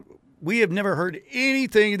 we have never heard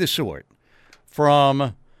anything of the sort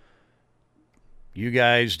from – you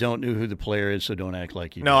guys don't know who the player is, so don't act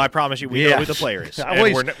like you do. No, I promise you we know who the player is. I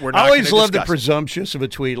always love the presumptuous of a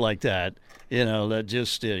tweet like that. That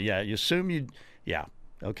just, you assume you – yeah,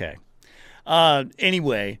 okay.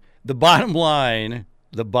 Anyway, the bottom line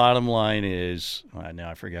is now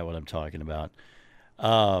I forgot what I'm talking about.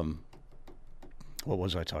 What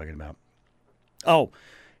was I talking about? Oh,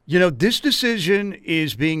 this decision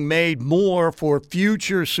is being made more for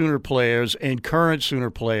future Sooner players and current Sooner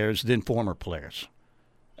players than former players.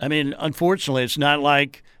 I mean, unfortunately, it's not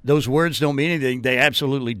like those words don't mean anything. They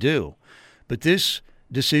absolutely do. But this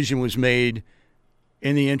decision was made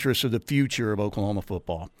in the interest of the future of Oklahoma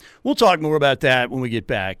football. We'll talk more about that when we get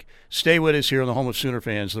back. Stay with us here on the home of Sooner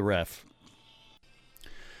fans, The Ref.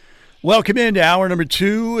 Welcome into hour number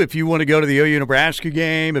 2. If you want to go to the OU Nebraska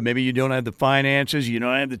game, but maybe you don't have the finances, you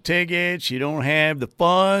don't have the tickets, you don't have the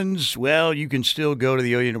funds, well, you can still go to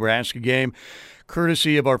the OU Nebraska game.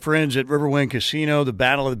 Courtesy of our friends at Riverwind Casino, the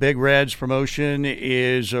Battle of the Big Reds promotion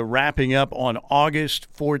is wrapping up on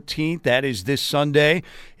August 14th. That is this Sunday.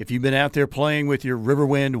 If you've been out there playing with your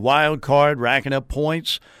Riverwind wild card, racking up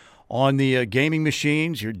points on the gaming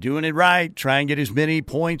machines, you're doing it right. Try and get as many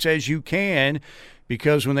points as you can.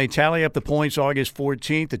 Because when they tally up the points August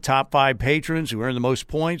 14th, the top 5 patrons who earn the most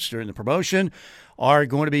points during the promotion are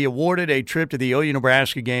going to be awarded a trip to the OU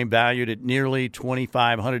Nebraska game valued at nearly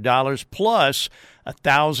 $2,500 plus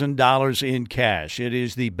 $1,000 in cash. It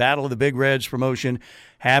is the Battle of the Big Reds promotion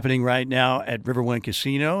happening right now at Riverwind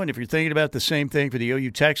Casino. And if you're thinking about the same thing for the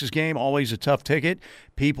OU Texas game, always a tough ticket.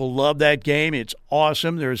 People love that game. It's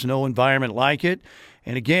awesome. There's no environment like it.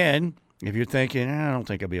 And again, if you're thinking, I don't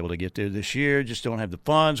think I'll be able to get there this year, just don't have the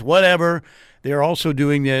funds, whatever, they're also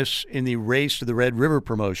doing this in the Race to the Red River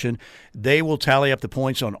promotion. They will tally up the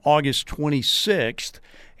points on August 26th.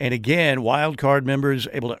 And again, wild card members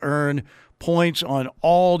able to earn points on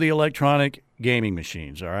all the electronic gaming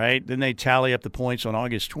machines, all right? Then they tally up the points on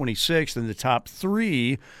August 26th, and the top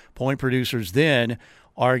 3 point producers then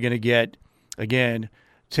are going to get, again,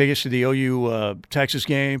 tickets to the OU Texas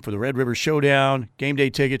game for the Red River Showdown, game day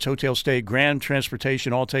tickets, hotel stay, ground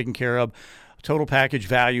transportation, all taken care of. Total package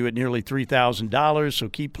value at nearly $3,000. So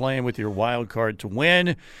keep playing with your wild card to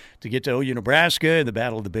win, to get to OU Nebraska in the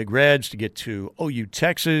Battle of the Big Reds, to get to OU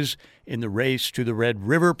Texas in the Race to the Red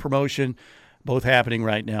River promotion, both happening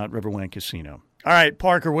right now at Riverwind Casino. All right,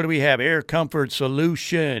 Parker, what do we have? Air Comfort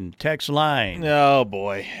Solution, text line. Oh,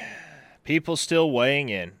 boy. People still weighing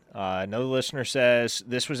in. Another listener says,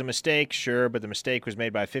 this was a mistake, sure, but the mistake was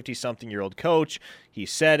made by a 50-something-year-old coach. He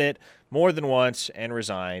said it more than once and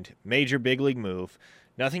resigned. Major big league move.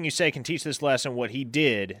 Nothing you say can teach this lesson. What he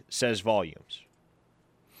did says volumes.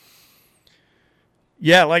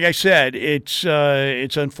 Yeah, like I said, it's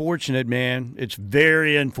unfortunate, man. It's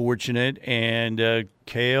very unfortunate. And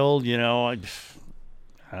Cale,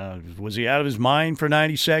 was he out of his mind for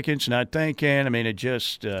 90 seconds, not thinking? I mean, it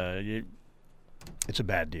just it's a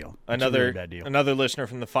bad deal. Another listener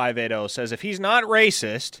from the 580 says, if he's not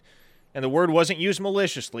racist and the word wasn't used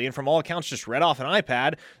maliciously and from all accounts just read off an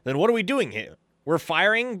iPad, then what are we doing here? We're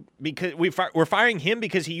firing him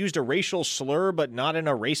because he used a racial slur but not in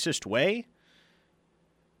a racist way?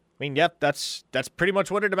 I mean, yep, that's pretty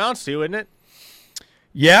much what it amounts to, isn't it?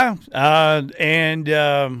 Yeah,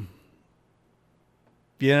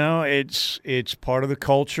 it's part of the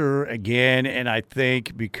culture again, and I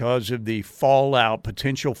think because of the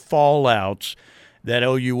potential fallouts that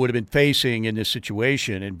OU would have been facing in this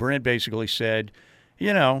situation, and Brent basically said,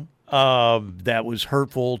 that was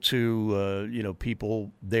hurtful to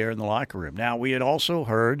people there in the locker room. Now, we had also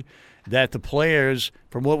heard that the players,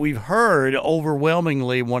 from what we've heard,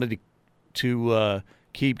 overwhelmingly wanted to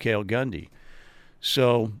keep Cale Gundy.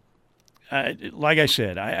 So, like I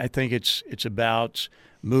said, I think it's about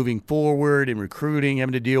moving forward and recruiting,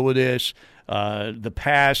 having to deal with this. The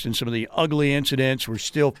past and some of the ugly incidents, we're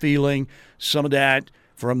still feeling some of that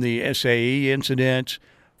from the SAE incident,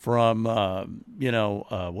 from, there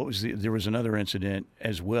was another incident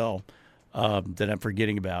as well that I'm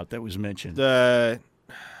forgetting about that was mentioned.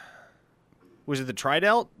 Was it the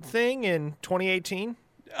Tridelt thing in 2018?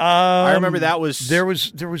 I remember that was there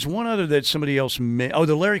was one other that somebody else made. Oh,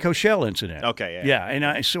 the Larry Koshel incident. Okay, yeah, and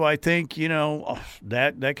I think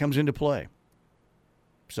that comes into play.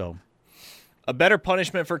 So, a better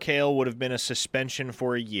punishment for Cale would have been a suspension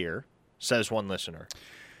for a year, says one listener.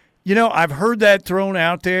 I've heard that thrown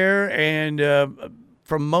out there, and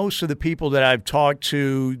from most of the people that I've talked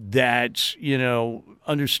to that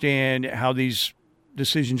understand how these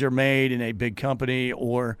decisions are made in a big company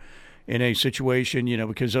or in a situation,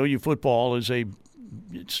 because OU football is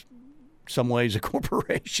it's some ways a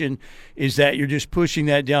corporation, is that you're just pushing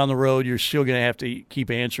that down the road. You're still going to have to keep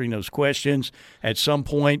answering those questions at some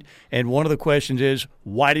point. And one of the questions is,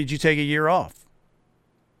 why did you take a year off?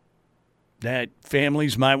 That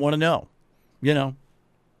families might want to know,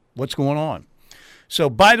 what's going on. So,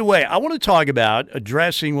 by the way, I want to talk about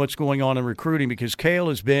addressing what's going on in recruiting because Cale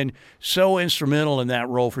has been so instrumental in that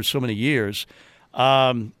role for so many years.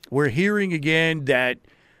 We're hearing again that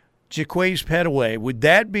Jaquays Pettaway, would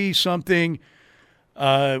that be something,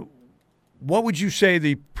 what would you say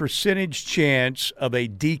the percentage chance of a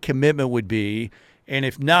decommitment would be? And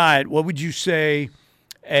if not, what would you say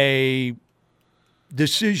a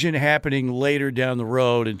decision happening later down the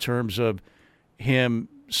road in terms of him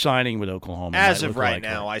signing with Oklahoma? As of right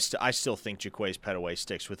now, I still think Jaquays Pettaway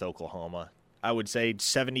sticks with Oklahoma. I would say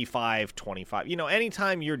 75-25.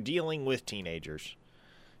 Anytime you're dealing with teenagers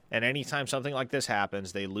and anytime something like this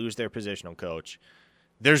happens, they lose their positional coach,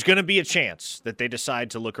 there's going to be a chance that they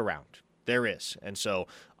decide to look around. There is. And so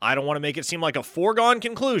I don't want to make it seem like a foregone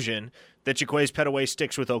conclusion that Jaquays Pettaway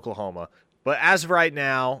sticks with Oklahoma. But as of right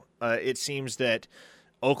now, it seems that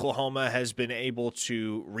Oklahoma has been able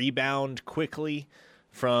to rebound quickly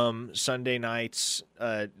from Sunday night's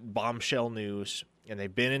bombshell news. And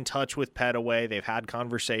they've been in touch with Pettaway. They've had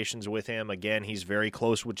conversations with him. Again, he's very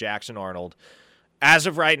close with Jackson Arnold. As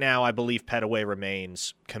of right now, I believe Pettaway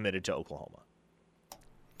remains committed to Oklahoma.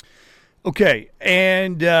 Okay,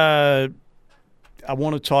 and I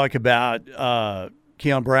want to talk about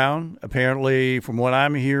Keon Brown. Apparently, from what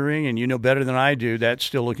I'm hearing, and you know better than I do, that's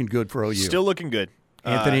still looking good for OU. Still looking good.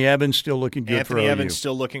 Anthony Evans still looking good for OU. Anthony Evans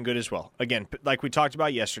still looking good as well. Again, like we talked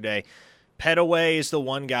about yesterday, Pettaway is the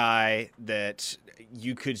one guy that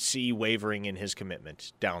you could see wavering in his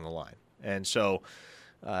commitment down the line. And so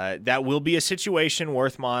that will be a situation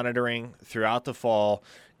worth monitoring throughout the fall.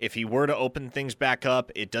 If he were to open things back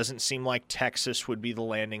up, it doesn't seem like Texas would be the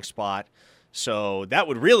landing spot. So that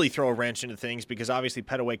would really throw a wrench into things because obviously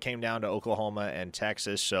Pettaway came down to Oklahoma and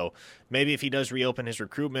Texas. So maybe if he does reopen his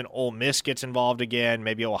recruitment, Ole Miss gets involved again.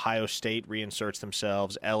 Maybe Ohio State reinserts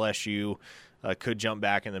themselves. LSU could jump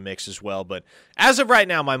back in the mix as well. But as of right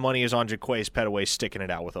now, my money is on Jaquays Pettaway sticking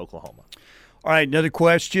it out with Oklahoma. All right, another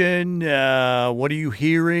question. What are you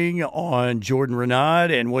hearing on Jordan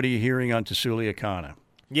Renaud, and what are you hearing on Tasuli Akana?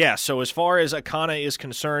 Yeah, so as far as Akana is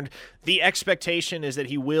concerned, the expectation is that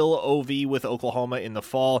he will OV with Oklahoma in the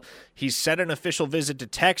fall. He's set an official visit to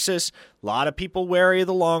Texas. A lot of people wary of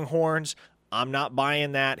the Longhorns. I'm not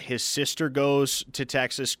buying that. His sister goes to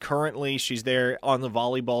Texas. Currently, she's there on the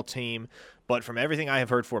volleyball team. But from everything I have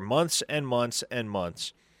heard for months and months and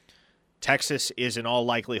months, Texas is in all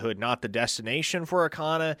likelihood not the destination for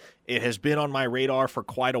Akana. It has been on my radar for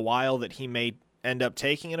quite a while that he may end up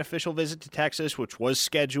taking an official visit to Texas, which was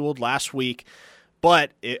scheduled last week. But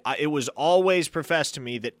it was always professed to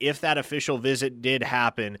me that if that official visit did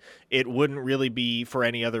happen, it wouldn't really be for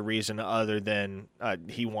any other reason other than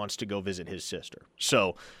he wants to go visit his sister.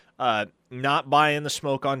 So not buying the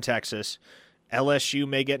smoke on Texas. LSU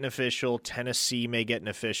may get an official. Tennessee may get an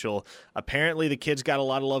official. Apparently the kid's got a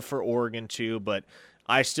lot of love for Oregon too, but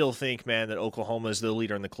I still think, man, that Oklahoma is the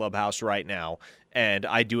leader in the clubhouse right now, and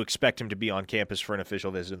I do expect him to be on campus for an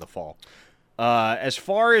official visit in the fall. As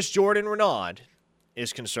far as Jordan Renaud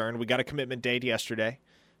is concerned, we got a commitment date yesterday,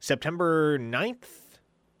 September 9th,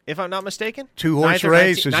 if I'm not mistaken. Two-horse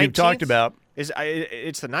race, as you've talked about. It's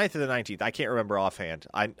the 9th or the 19th. I can't remember offhand.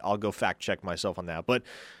 I'll go fact-check myself on that. But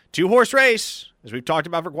two-horse race, as we've talked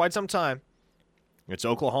about for quite some time. It's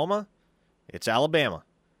Oklahoma. It's Alabama.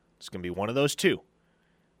 It's going to be one of those two.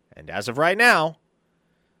 And as of right now,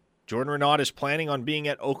 Jordan Renaud is planning on being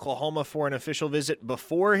at Oklahoma for an official visit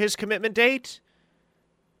before his commitment date,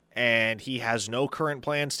 and he has no current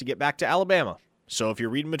plans to get back to Alabama. So if you're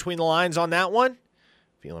reading between the lines on that one,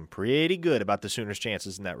 feeling pretty good about the Sooners'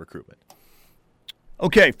 chances in that recruitment.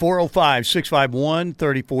 Okay,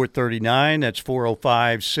 405-651-3439. That's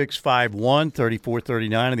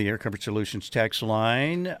 405-651-3439 on the Air Comfort Solutions text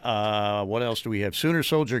line. What else do we have? Sooner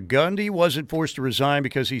soldier Gundy wasn't forced to resign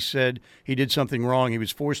because he said he did something wrong. He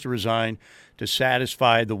was forced to resign to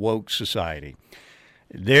satisfy the woke society.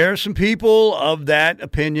 There are some people of that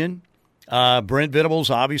opinion. Brent Venables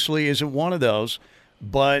obviously isn't one of those.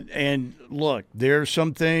 And look, there are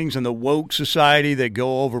some things in the woke society that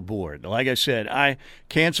go overboard. Like I said,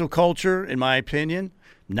 cancel culture, in my opinion,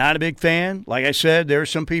 not a big fan. Like I said, there are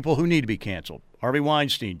some people who need to be canceled. Harvey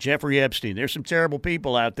Weinstein, Jeffrey Epstein. There's some terrible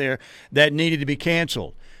people out there that needed to be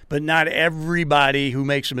canceled. But not everybody who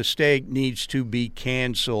makes a mistake needs to be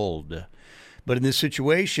canceled. But in this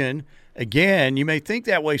situation, again, you may think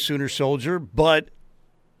that way, Sooner Soldier, but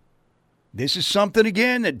this is something,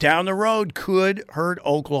 again, that down the road could hurt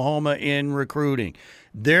Oklahoma in recruiting.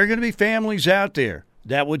 There are going to be families out there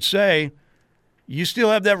that would say, you still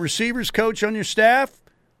have that receivers coach on your staff?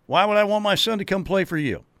 Why would I want my son to come play for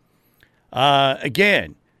you?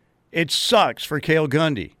 Again, it sucks for Cale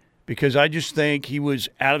Gundy because I just think he was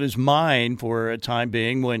out of his mind for a time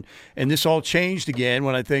being and this all changed again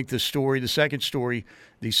when I think the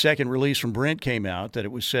second release from Brent came out, that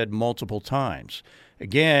it was said multiple times.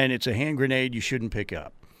 Again, it's a hand grenade you shouldn't pick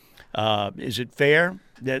up. Is it fair?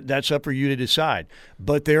 That's up for you to decide.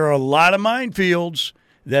 But there are a lot of minefields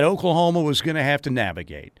that Oklahoma was going to have to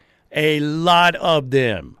navigate. A lot of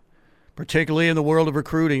them, particularly in the world of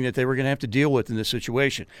recruiting, that they were going to have to deal with in this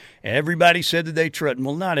situation. Everybody said that they trust.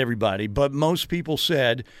 Well, not everybody, but most people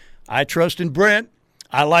said, I trust in Brent.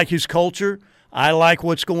 I like his culture. I like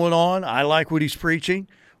what's going on. I like what he's preaching.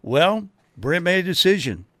 Well, Brent made a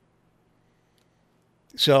decision.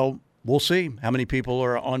 So we'll see how many people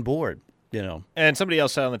are on board, And somebody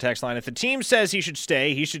else said on the text line, if the team says he should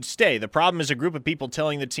stay, he should stay. The problem is a group of people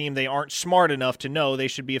telling the team they aren't smart enough to know they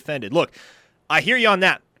should be offended. Look, I hear you on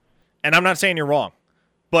that, and I'm not saying you're wrong,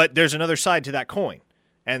 but there's another side to that coin.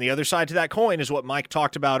 And the other side to that coin is what Mike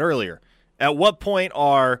talked about earlier. At what point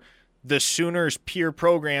are the Sooners' peer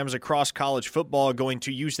programs across college football going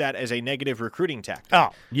to use that as a negative recruiting tactic? Oh,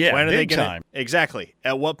 yeah, when are big they gonna, time. Exactly.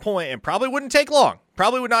 At what point? And probably wouldn't take long.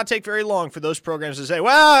 Probably would not take very long for those programs to say,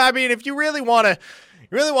 well, I mean, if you really want to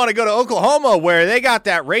go to Oklahoma where they got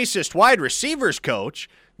that racist wide receivers coach,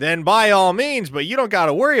 then by all means, but you don't got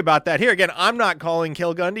to worry about that here. Again, I'm not calling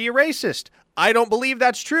Cale Gundy a racist. I don't believe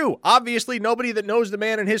that's true. Obviously, nobody that knows the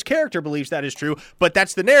man and his character believes that is true, but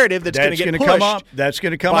that's the narrative that's going to get pushed come up. That's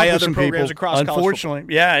going to come by up with other some programs people. Across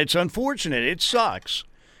Unfortunately, yeah, it's unfortunate. It sucks.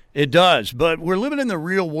 It does, but we're living in the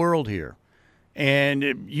real world here.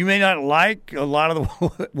 And you may not like a lot of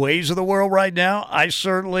the ways of the world right now. I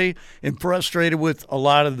certainly am frustrated with a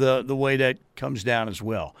lot of the way that comes down as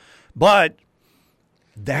well. But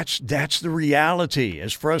that's the reality,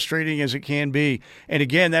 as frustrating as it can be. And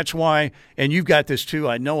again, that's why, and you've got this too,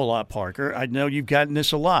 I know a lot, Parker. I know you've gotten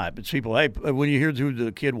this a lot. But people, hey, when you hear who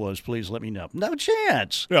the kid was, please let me know. No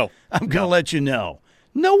chance. No. I'm going to let you know.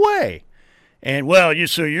 No way. And, well,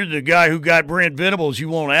 so you're the guy who got Brent Venables. You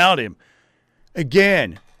won't out him.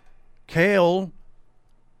 Again, Cale,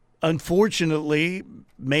 unfortunately,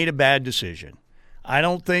 made a bad decision. I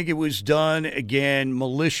don't think it was done, again,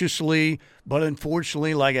 maliciously, but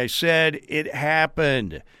unfortunately, like I said, it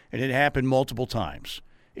happened, and it happened multiple times.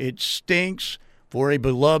 It stinks for a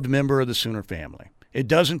beloved member of the Sooner family. It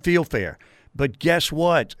doesn't feel fair. But guess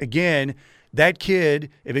what? Again, that kid,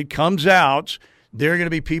 if it comes out, there are going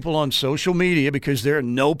to be people on social media, because there are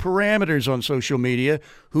no parameters on social media,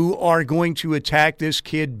 who are going to attack this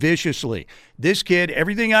kid viciously. This kid,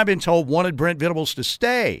 everything I've been told, wanted Brent Venables to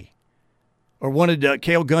stay, or wanted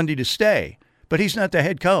Cale Gundy to stay, but he's not the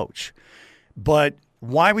head coach. But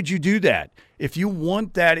why would you do that? If you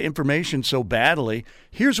want that information so badly,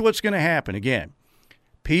 here's what's going to happen. Again,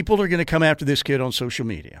 people are going to come after this kid on social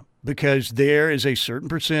media, because there is a certain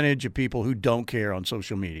percentage of people who don't care on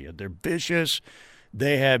social media. They're vicious.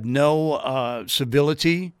 They have no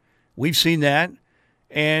civility. We've seen that.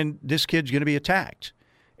 And this kid's going to be attacked.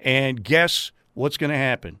 And guess what's going to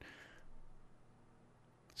happen?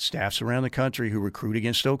 Staffs around the country who recruit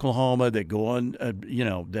against Oklahoma, that go on,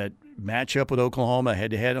 that match up with Oklahoma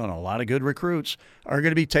head-to-head on a lot of good recruits, are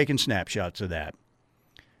going to be taking snapshots of that.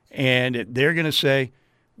 And they're going to say,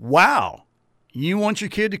 wow, you want your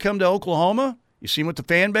kid to come to Oklahoma? You see what the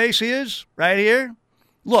fan base is right here?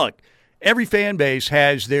 Look, every fan base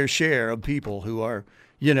has their share of people who are,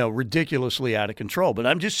 ridiculously out of control. But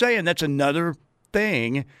I'm just saying that's another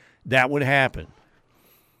thing that would happen.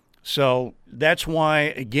 So that's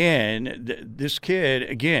why, again, this kid,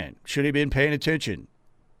 again, should have been paying attention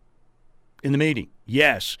in the meeting.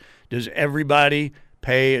 Yes. Does everybody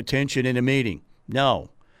pay attention in a meeting?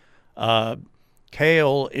 No.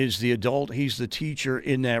 Cale is the adult. He's the teacher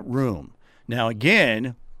in that room. Now,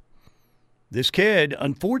 again, this kid,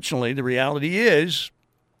 unfortunately, the reality is,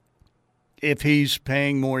 if he's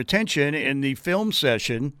paying more attention in the film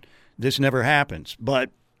session this never happens. But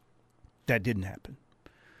that didn't happen.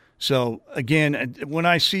 So, again, when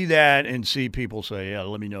I see that and see people say, yeah,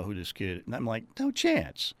 let me know who this kid is, and I'm like, no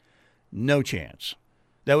chance. No chance.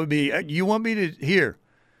 That would be, you want me to, here,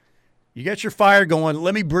 you got your fire going,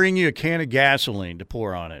 let me bring you a can of gasoline to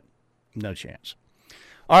pour on it. No chance.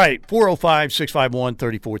 All right,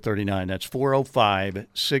 405-651-3439. That's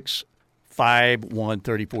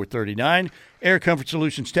 405-651-3439. Air Comfort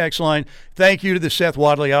Solutions text line. Thank you to the Seth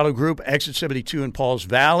Wadley Auto Group, Exit 72 in Pauls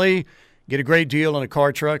Valley. Get a great deal on a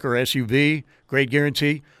car, truck, or SUV. Great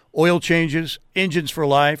guarantee. Oil changes, engines for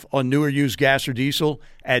life on newer used gas or diesel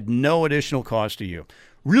at no additional cost to you.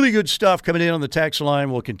 Really good stuff coming in on the text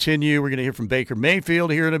line. We'll continue. We're going to hear from Baker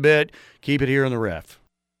Mayfield here in a bit. Keep it here on the Ref.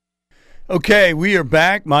 Okay, we are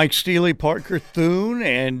back. Mike Steely, Parker Thune,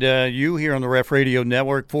 and you here on the Ref Radio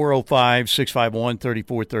Network,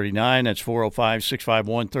 405-651-3439. That's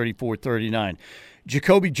 405-651-3439.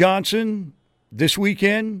 Jacoby Johnson this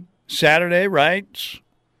weekend, Saturday, right?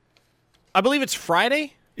 I believe it's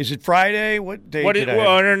Friday. Is it Friday? What day?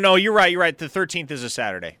 No, you're right. You're right. The 13th is a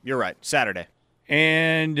Saturday. You're right. Saturday.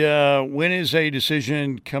 And when is a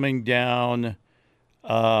decision coming down?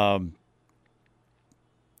 I'm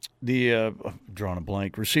drawing a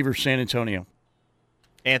blank. Receiver San Antonio.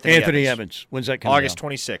 Anthony Evans. When's that coming August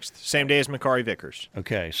down? 26th. Same day as Makari Vickers.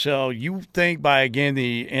 Okay, so you think by, again,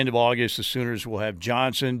 the end of August, the Sooners will have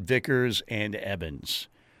Johnson, Vickers, and Evans.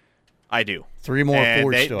 I do. 3 more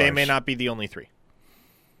four-stars. They may not be the only 3.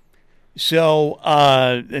 So,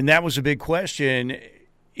 and that was a big question.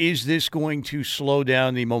 Is this going to slow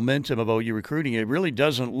down the momentum of OU recruiting? It really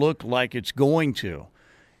doesn't look like it's going to,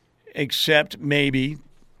 except maybe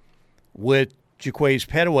with Jaquays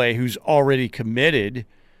Petaway, who's already committed.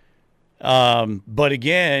 But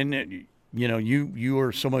again, you know, you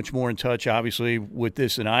are so much more in touch, obviously, with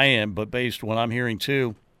this than I am. But based on what I'm hearing,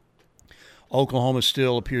 too, Oklahoma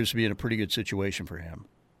still appears to be in a pretty good situation for him.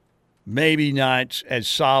 Maybe not as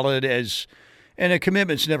solid as – and a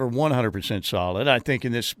commitment's never 100% solid. I think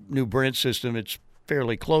in this new Brent system, it's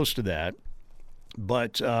fairly close to that.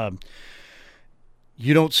 But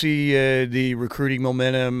you don't see the recruiting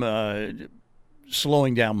momentum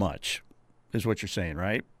slowing down much, is what you're saying,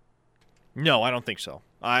 right? No, I don't think so.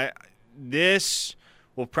 This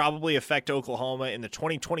will probably affect Oklahoma in the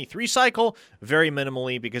 2023 cycle very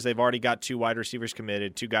minimally because they've already got 2 wide receivers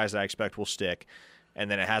committed, 2 guys that I expect will stick,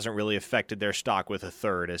 and then it hasn't really affected their stock with a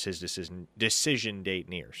third as his decision date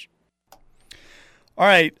nears. All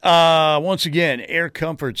right. Once again, Air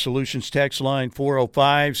Comfort Solutions text line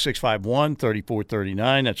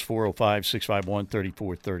 405-651-3439. That's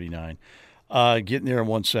 405-651-3439. Getting there in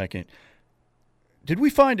 1 second. Did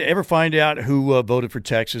we ever find out who voted for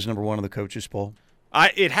Texas number 1 on the coaches poll?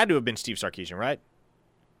 It had to have been Steve Sarkisian, right?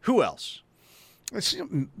 Who else?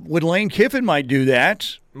 Would Lane Kiffin might do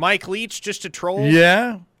that. Mike Leach just to troll?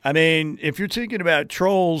 Yeah. I mean, if you're thinking about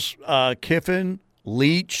trolls, Kiffin,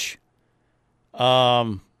 Leach,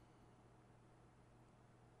 I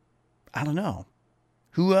don't know.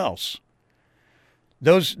 Who else?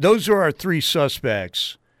 Those are our 3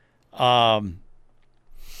 suspects.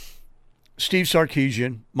 Steve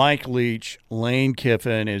Sarkisian, Mike Leach, Lane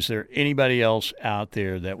Kiffin. Is there anybody else out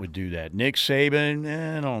there that would do that? Nick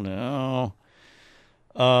Saban? I don't know.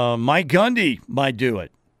 Mike Gundy might do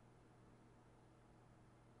it.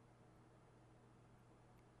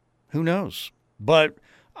 Who knows? But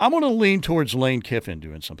I'm going to lean towards Lane Kiffin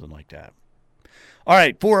doing something like that. All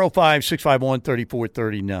right,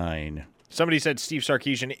 405-651-3439. Somebody said Steve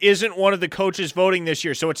Sarkisian isn't one of the coaches voting this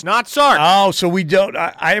year, so it's not Sark. Oh, so we don't.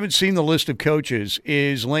 I haven't seen the list of coaches.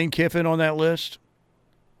 Is Lane Kiffin on that list?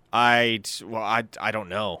 I don't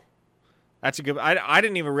know. That's a good. I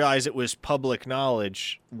didn't even realize it was public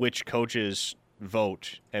knowledge which coaches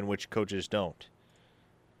vote and which coaches don't.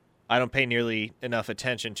 I don't pay nearly enough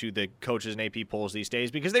attention to the coaches and AP polls these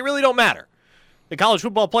days because they really don't matter. The college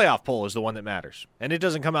football playoff poll is the one that matters, and it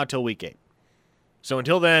doesn't come out till week 8. So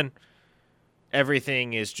until then,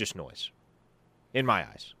 everything is just noise, in my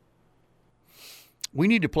eyes. We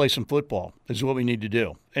need to play some football is what we need to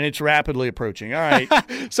do, and it's rapidly approaching. All right.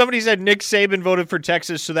 Somebody said Nick Saban voted for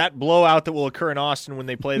Texas, so that blowout that will occur in Austin when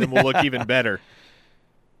they play them will look even better.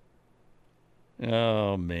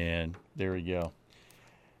 Oh, man. There we go.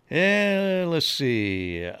 Let's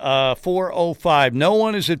see. 405. No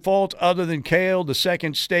one is at fault other than Cale. The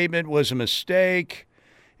second statement was a mistake.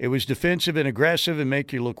 It was defensive and aggressive and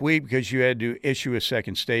make you look weak because you had to issue a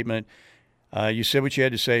second statement. You said what you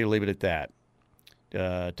had to say. Leave it at that.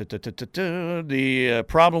 The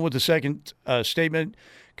problem with the second statement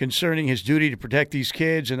concerning his duty to protect these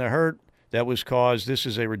kids and the hurt that was caused. This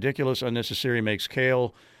is a ridiculous, unnecessary, makes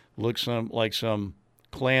Cale look like some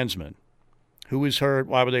Klansmen. Who was hurt?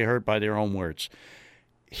 Why were they hurt? By their own words.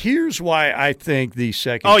 Here's why I think the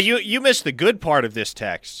second... Oh, you missed the good part of this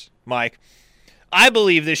text, Mike. I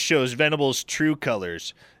believe this shows Venables' true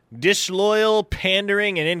colors. Disloyal,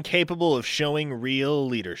 pandering, and incapable of showing real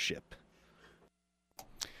leadership.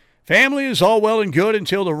 Family is all well and good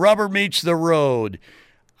until the rubber meets the road.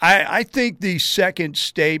 I think the second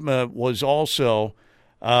statement was also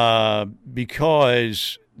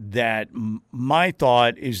because that my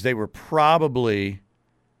thought is they were probably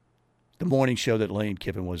the morning show that Lane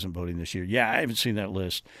Kiffin wasn't voting this year. Yeah, I haven't seen that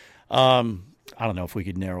list. I don't know if we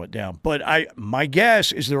could narrow it down. But my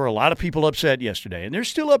guess is there were a lot of people upset yesterday, and there's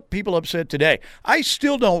still people upset today. I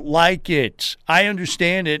still don't like it. I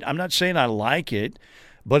understand it. I'm not saying I like it.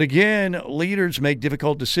 But again, leaders make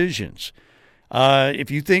difficult decisions.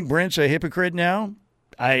 If you think Brent's a hypocrite now,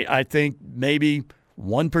 I think maybe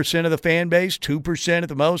 1% of the fan base, 2% at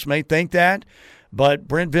the most, may think that. But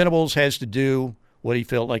Brent Venables has to do what he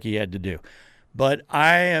felt like he had to do. But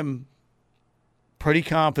I am pretty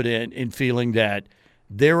confident in feeling that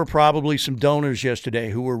there were probably some donors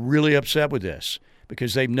yesterday who were really upset with this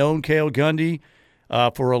because they've known Cale Gundy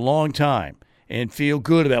for a long time and feel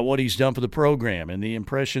good about what he's done for the program and the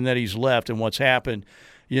impression that he's left and what's happened.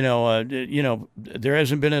 There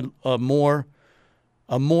hasn't been a more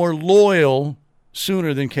loyal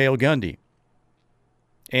sooner than Cale Gundy.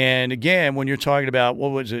 And again, when you're talking about,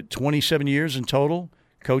 27 years in total,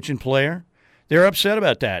 coach and player, they're upset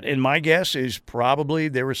about that. And my guess is probably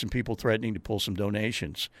there were some people threatening to pull some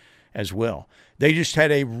donations as well. They just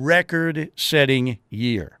had a record-setting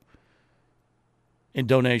year in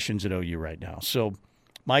donations at OU right now. So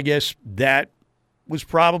my guess that was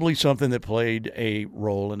probably something that played a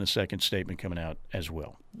role in the second statement coming out as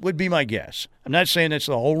well. Would be my guess. I'm not saying that's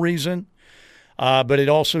the whole reason, but it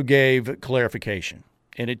also gave clarification.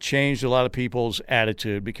 And it changed a lot of people's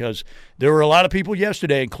attitude because there were a lot of people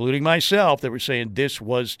yesterday, including myself, that were saying this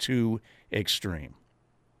was too extreme.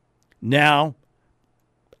 Now,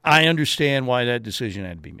 I understand why that decision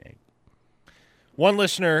had to be made. One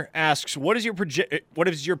listener asks, "What is your projection? What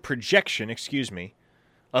is your projection of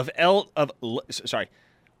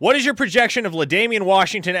LaDainian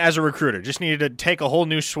Washington as a recruiter?" Just needed to take a whole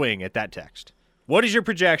new swing at that text. What is your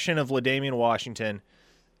projection of LaDainian Washington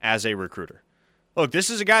as a recruiter? Look, this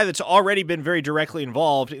is a guy that's already been very directly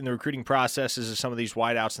involved in the recruiting processes of some of these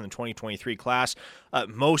wideouts in the 2023 class,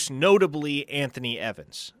 most notably Anthony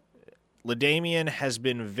Evans. LaDainian has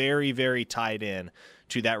been very, very tied in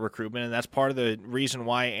to that recruitment, and that's part of the reason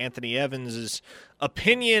why Anthony Evans'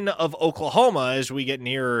 opinion of Oklahoma as we get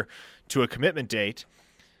nearer to a commitment date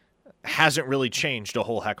hasn't really changed a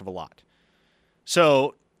whole heck of a lot.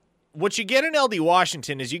 So what you get in LD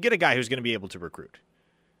Washington is you get a guy who's going to be able to recruit.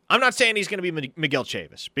 I'm not saying he's going to be Miguel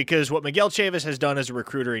Chavis, because what Miguel Chavis has done as a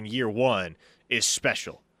recruiter in year one is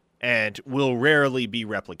special and will rarely be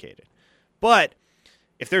replicated. But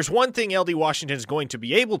if there's one thing LD Washington is going to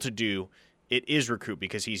be able to do, it is recruit,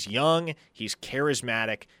 because he's young, he's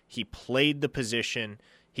charismatic, he played the position,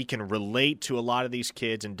 he can relate to a lot of these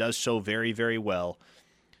kids and does so very, very well.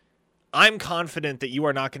 I'm confident that you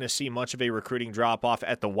are not going to see much of a recruiting drop-off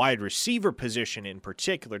at the wide receiver position in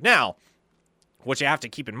particular. Now, what you have to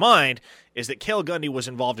keep in mind is that Cale Gundy was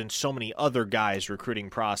involved in so many other guys' recruiting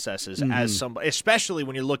processes as somebody, especially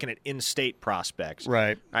when you're looking at in-state prospects.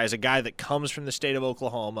 Right. As a guy that comes from the state of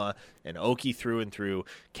Oklahoma and Okie through and through,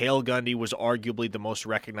 Cale Gundy was arguably the most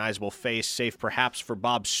recognizable face, save perhaps for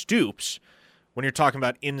Bob Stoops, when you're talking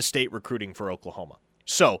about in-state recruiting for Oklahoma.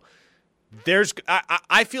 So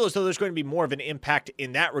I feel as though there's going to be more of an impact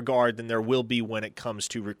in that regard than there will be when it comes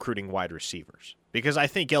to recruiting wide receivers, because I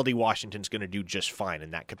think LD Washington's going to do just fine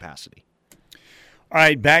in that capacity. All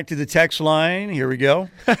right, back to the text line. Here we go.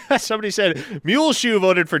 Somebody said Muleshoe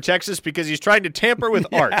voted for Texas because he's trying to tamper with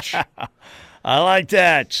Arch. I like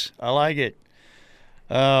that. I like it.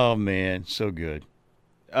 Oh, man, so good.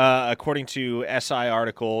 According to SI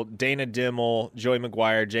article, Dana Dimmel, Joey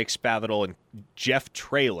McGuire, Jake Spavital, and Jeff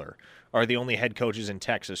Traylor are the only head coaches in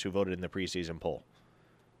Texas who voted in the preseason poll.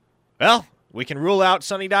 Well, we can rule out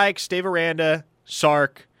Sonny Dykes, Dave Aranda,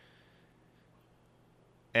 Sark,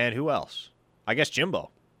 and who else? I guess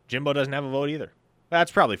Jimbo. Jimbo doesn't have a vote either.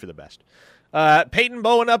 That's probably for the best. Peyton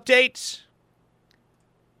Bowen updates.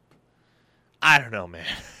 I don't know, man.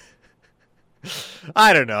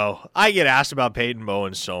 I don't know. I get asked about Peyton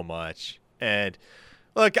Bowen so much. And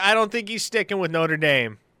look, I don't think he's sticking with Notre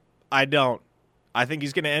Dame. I don't. I think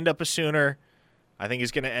he's going to end up a Sooner. I think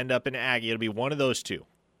he's going to end up an Aggie. It'll be one of those two.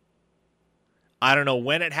 I don't know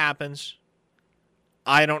when it happens.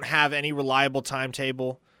 I don't have any reliable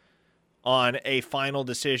timetable. on a final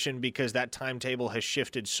decision because that timetable has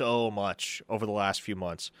shifted so much over the last few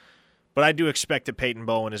months. But I do expect that Peyton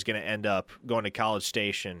Bowen is going to end up going to College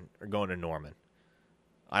Station or going to Norman.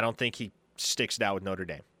 I don't think he sticks it out with Notre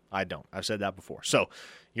Dame. I don't. I've said that before. So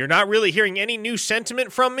you're not really hearing any new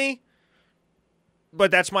sentiment from me,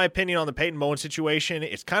 but that's my opinion on the Peyton Bowen situation.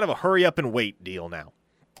 It's kind of a hurry up and wait deal now.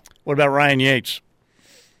 What about Ryan Yates?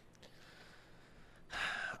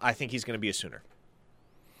 I think he's going to be a Sooner.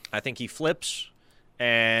 I think he flips,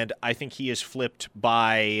 and I think he is flipped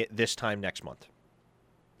by this time next month.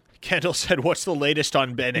 Kendall said, what's the latest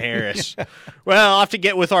on Ben Harris? Well, I'll have to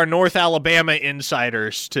get with our North Alabama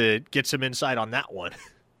insiders to get some insight on that one.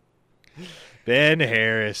 Ben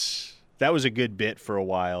Harris. That was a good bit for a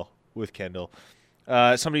while with Kendall.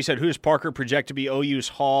 Somebody said, who does Parker project to be OU's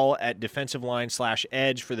haul at defensive line /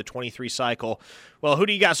 edge for the 23 cycle? Well, who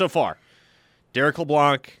do you got so far? Derek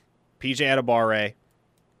LeBlanc, PJ Adebawore.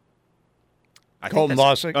 Colton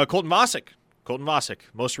Vasek. Colton Vasek,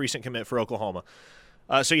 most recent commit for Oklahoma.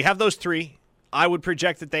 So you have those three. I would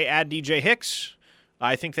project that they add DJ Hicks.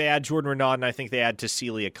 I think they add Jordan Renaud, and I think they add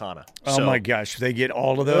Tassili Akana. Oh, my gosh. They get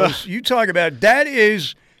all of those. You talk about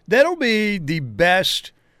that'll be the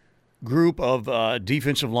best group of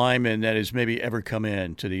defensive linemen that has maybe ever come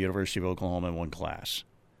in to the University of Oklahoma in one class.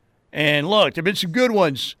 And, look, there have been some good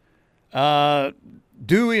ones.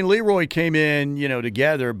 Dewey and Leroy came in,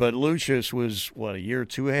 together, but Lucius was, a year or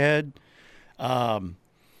two ahead?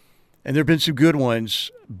 And there have been some good ones,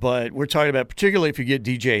 but we're talking about particularly if you get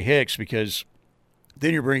DJ Hicks, because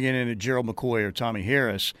then you're bringing in a Gerald McCoy or Tommy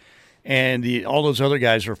Harris, and all those other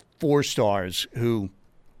guys are 4-stars who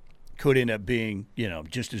could end up being,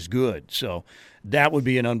 just as good. So that would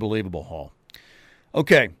be an unbelievable haul.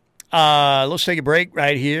 Okay, let's take a break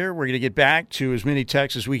right here. We're going to get back to as many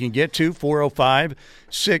texts as we can get to.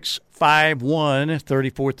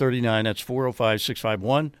 405-651-3439. That's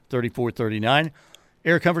 405-651-3439.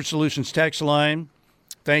 Air Comfort Solutions text line.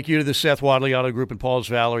 Thank you to the Seth Wadley Auto Group and Paul's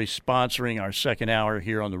Valerie sponsoring our second hour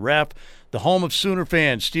here on the Ref. The home of Sooner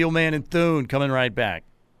fans, Steelman and Thune, coming right back.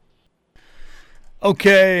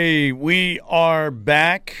 Okay, we are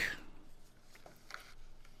back.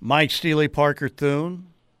 Mike Steely, Parker Thune.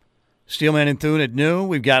 Steelman and Thune at noon.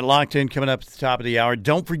 We've got Locked In coming up at the top of the hour.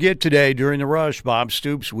 Don't forget today, during the rush, Bob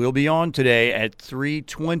Stoops will be on today at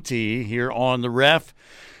 3:20 here on the Ref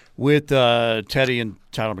with Teddy and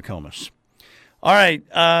Tyler McComas. All right,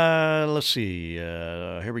 let's see.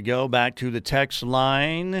 Here we go. Back to the text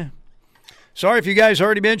line. Sorry if you guys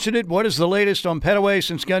already mentioned it. What is the latest on Pettaway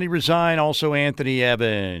since Gundy resigned? Also, Anthony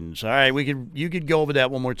Evans. All right, you could go over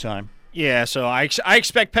that one more time. Yeah, so I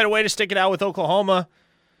expect Pettaway to stick it out with Oklahoma.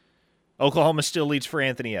 Oklahoma still leads for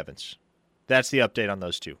Anthony Evans. That's the update on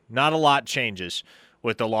those two. Not a lot changes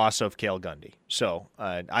with the loss of Cale Gundy. So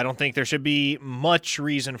I don't think there should be much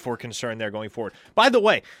reason for concern there going forward. By the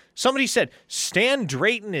way, somebody said Stan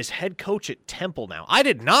Drayton is head coach at Temple now. I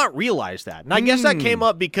did not realize that. And I guess that came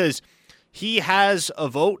up because he has a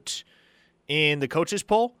vote in the coaches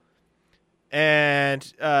poll.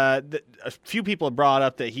 And a few people have brought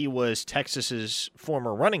up that he was Texas's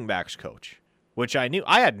former running backs coach, which I knew.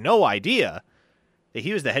 I had no idea that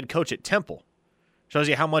he was the head coach at Temple. Shows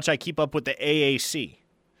you how much I keep up with the AAC.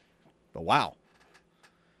 But wow.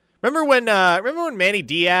 Remember when Manny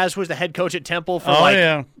Diaz was the head coach at Temple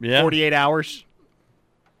for 48 hours?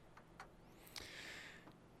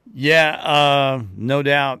 Yeah, no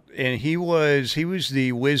doubt. And he was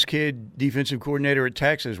the whiz kid defensive coordinator at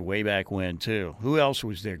Texas way back when, too. Who else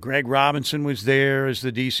was there? Greg Robinson was there as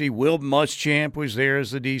the DC. Will Muschamp was there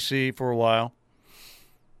as the DC for a while.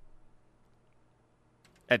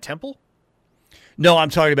 At Temple? No, I'm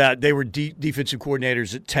talking about they were defensive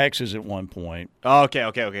coordinators at Texas at one point. Oh,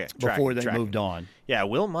 okay. Before they moved on. Yeah,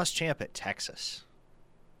 Will Muschamp at Texas.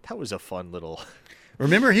 That was a fun little.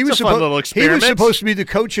 Remember, he was supposed to be the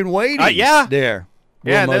coach in waiting. There. Yeah,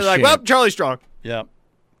 and they're like, well, Charlie Strong. Yep.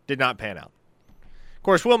 Did not pan out. Of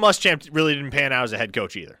course, Will Muschamp really didn't pan out as a head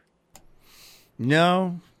coach either.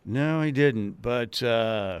 No, he didn't. But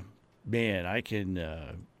man, I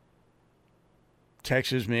can.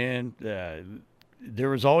 Texas, man.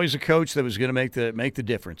 There was always a coach that was going to make the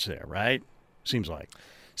difference there, right? Seems like.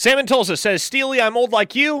 Salmon Tulsa says, Steely, I'm old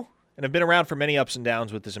like you and have been around for many ups and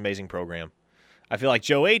downs with this amazing program. I feel like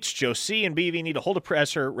Joe H., Joe C., and BV need to hold a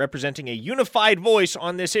presser representing a unified voice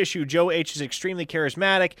on this issue. Joe H. is extremely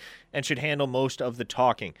charismatic and should handle most of the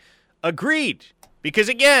talking. Agreed. Because,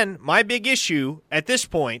 again, my big issue at this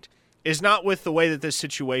point is not with the way that this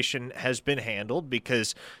situation has been handled,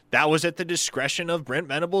 because that was at the discretion of Brent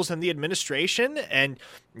Venables and the administration, and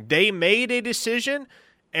they made a decision,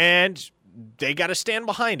 and they got to stand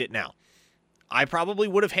behind it now. I probably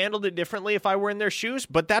would have handled it differently if I were in their shoes,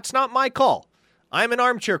 but that's not my call. I'm an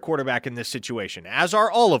armchair quarterback in this situation, as are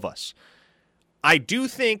all of us. I do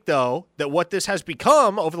think, though, that what this has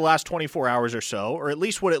become over the last 24 hours or so, or at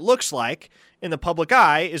least what it looks like in the public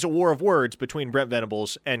eye, is a war of words between Brent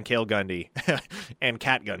Venables and Cale Gundy and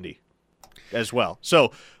Cat Gundy as well.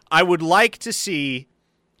 So I would like to see,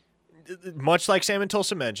 much like Sam and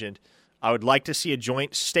Tulsa mentioned, I would like to see a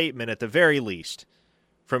joint statement at the very least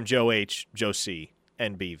from Joe H., Joe C.,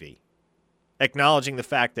 and BV, acknowledging the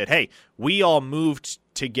fact that, hey, we all moved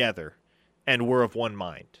together and we're of one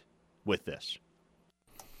mind with this.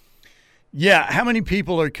 Yeah, how many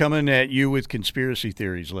people are coming at you with conspiracy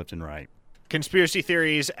theories left and right? Conspiracy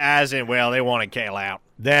theories as in, well, they wanted Cale out.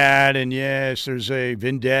 That, and yes, there's a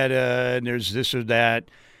vendetta, and there's this or that,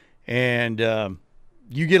 and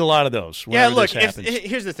you get a lot of those whenever this happens.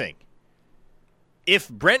 Here's the thing. If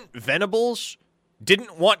Brent Venables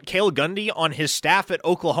didn't want Cale Gundy on his staff at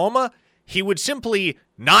Oklahoma, he would simply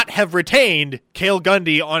not have retained Cale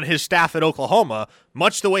Gundy on his staff at Oklahoma,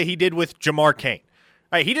 much the way he did with Jamar Cain.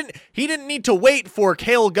 Right, he didn't need to wait for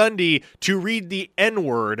Cale Gundy to read the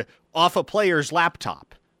N-word off a player's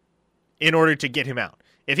laptop in order to get him out.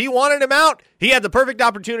 If he wanted him out, he had the perfect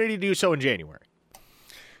opportunity to do so in January.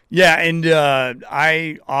 Yeah, and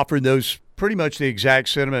I offered those pretty much the exact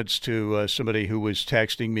sentiments to somebody who was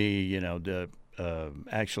texting me,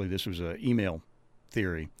 actually this was an email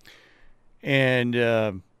theory.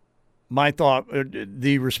 And my thought,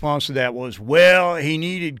 the response to that was, well, he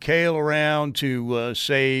needed Cale around to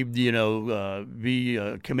save,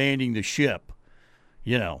 be commanding the ship,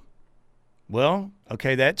 Well,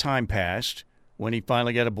 okay, that time passed when he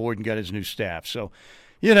finally got aboard and got his new staff. So,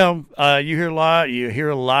 you hear a lot. You hear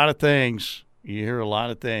a lot of things. You hear a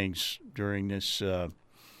lot of things during this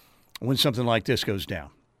when something like this goes down,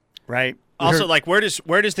 right? Also, where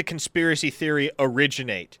does the conspiracy theory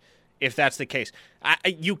originate? If that's the case,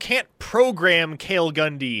 you can't program Cale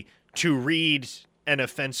Gundy to read an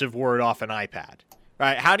offensive word off an iPad,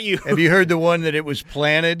 right? How do you? Have you heard the one that it was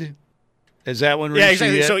planted? Is that one? Yeah,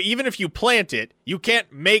 exactly. So even if you plant it, you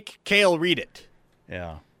can't make Cale read it.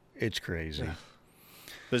 Yeah, it's crazy.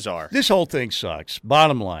 Bizarre. This whole thing sucks.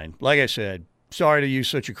 Bottom line, like I said, sorry to use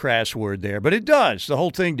such a crass word there, but it does. The whole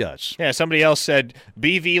thing does. Yeah, somebody else said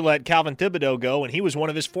BV let Calvin Thibodeau go, and he was one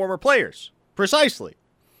of his former players. Precisely.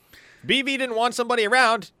 BV didn't want somebody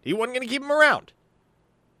around. He wasn't going to keep him around.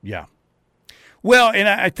 Yeah. Well, and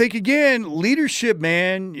I think, again, leadership,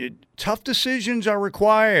 man, tough decisions are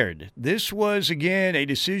required. This was, again, a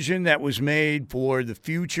decision that was made for the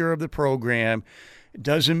future of the program. It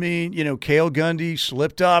doesn't mean, Cale Gundy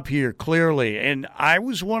slipped up here, clearly. And I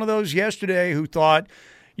was one of those yesterday who thought,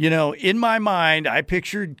 in my mind, I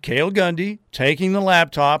pictured Cale Gundy taking the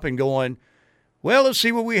laptop and going, well, let's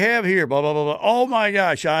see what we have here, blah, blah, blah, blah. Oh, my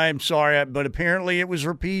gosh, I'm sorry, but apparently it was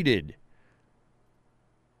repeated.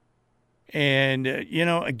 And,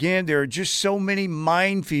 again, there are just so many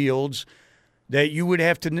minefields that you would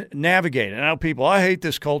have to navigate. And I know people, I hate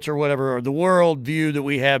this culture, whatever, or the world view that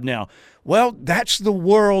we have now. Well, that's the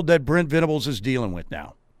world that Brent Venables is dealing with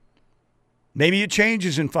now. Maybe it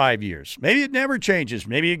changes in 5 years. Maybe it never changes.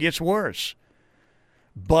 Maybe it gets worse.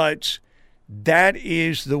 But that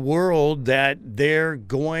is the world that they're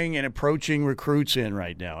going and approaching recruits in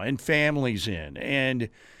right now and families in. And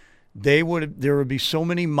there would be so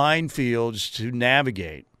many minefields to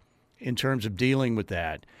navigate in terms of dealing with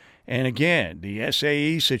that. And again, the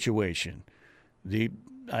SAE situation,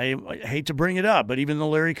 I hate to bring it up, but even the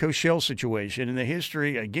Larry Koshel situation and the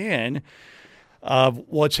history, again, of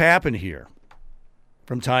what's happened here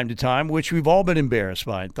from time to time, which we've all been embarrassed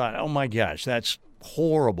by and thought, oh my gosh, that's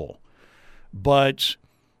horrible. But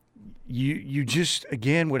you just,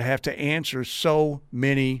 again, would have to answer so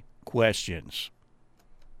many questions.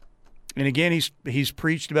 And again, he's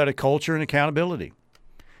preached about a culture and accountability.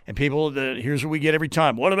 And people, here's what we get every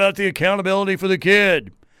time. What about the accountability for the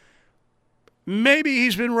kid? Maybe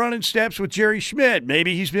he's been running steps with Jerry Schmidt.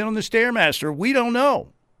 Maybe he's been on the Stairmaster. We don't know.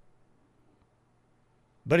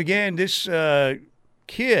 But again, this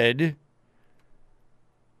kid,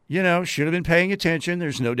 should have been paying attention.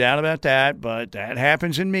 There's no doubt about that. But that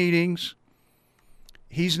happens in meetings.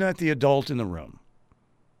 He's not the adult in the room.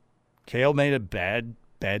 Cale made a bad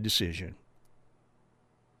decision.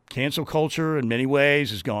 Cancel culture in many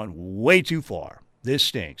ways has gone way too far. This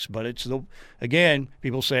stinks. But it's again,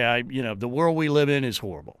 people say, the world we live in is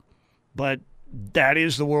horrible. But that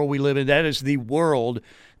is the world we live in. That is the world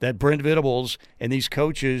that Brent Venables and these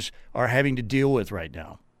coaches are having to deal with right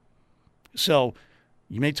now. So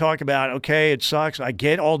you may talk about, okay, it sucks. I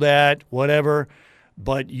get all that, whatever.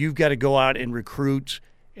 But you've got to go out and recruit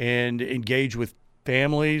and engage with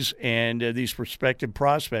families and these prospective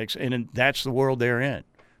prospects, and that's the world they're in,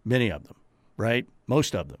 many of them, right?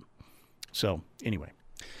 Most of them. So anyway.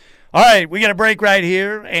 All right, we got a break right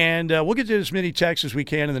here, and we'll get to as many texts as we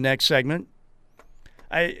can in the next segment.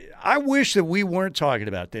 I wish that we weren't talking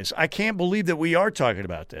about this. I can't believe that we are talking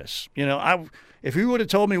about this. You know, if you would have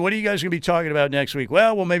told me, what are you guys going to be talking about next week?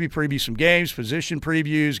 Well, we'll maybe preview some games, position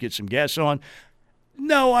previews, get some guests on.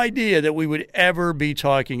 No idea that we would ever be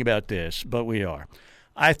talking about this, but we are.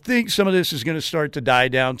 I think some of this is going to start to die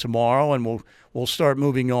down tomorrow, and we'll start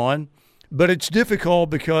moving on. But it's difficult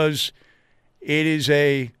because it is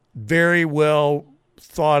a very well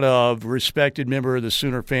thought of, respected member of the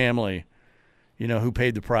Sooner family, you know, who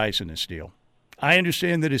paid the price in this deal. I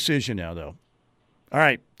understand the decision now, though. All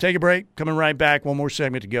right, take a break. Coming right back. One more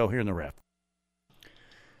segment to go here in the Ref.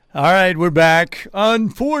 All right, we're back.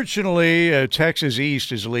 Unfortunately, Texas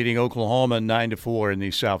East is leading Oklahoma 9-4 in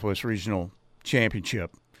the Southwest Regional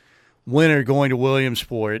Championship. Winner going to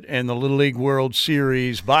Williamsport and the Little League World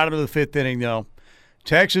Series. Bottom of the fifth inning, though.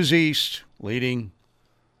 Texas East leading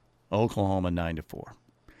Oklahoma 9-4.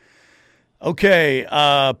 Okay,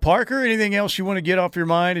 Parker, anything else you want to get off your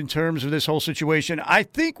mind in terms of this whole situation? I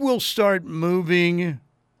think we'll start moving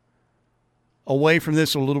away from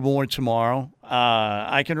this a little more tomorrow.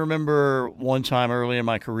 I can remember one time early in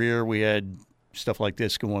my career we had stuff like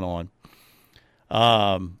this going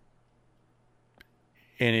on.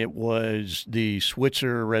 And it was the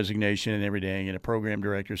Switzer resignation and everything, and a program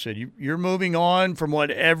director said, you're moving on from what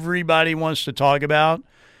everybody wants to talk about.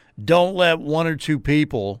 Don't let one or two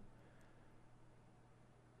people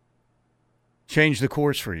change the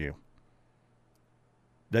course for you.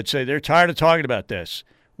 That say they're tired of talking about this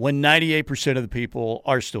when 98% of the people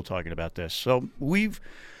are still talking about this. So we've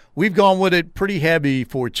gone with it pretty heavy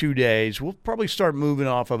for 2 days. We'll probably start moving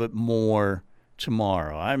off of it more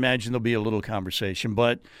tomorrow. I imagine there'll be a little conversation,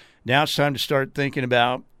 but now it's time to start thinking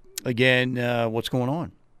about, again, what's going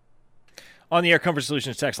on. On the Air Comfort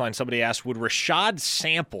Solutions text line, somebody asked, would Rashad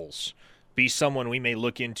Samples be someone we may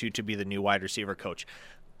look into to be the new wide receiver coach?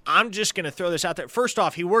 I'm just going to throw this out there. First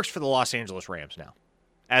off, he works for the Los Angeles Rams now,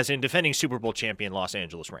 as in defending Super Bowl champion Los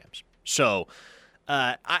Angeles Rams. So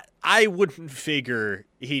I wouldn't figure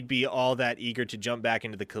he'd be all that eager to jump back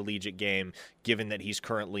into the collegiate game, given that he's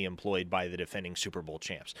currently employed by the defending Super Bowl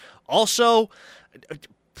champs. Also,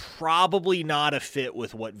 probably not a fit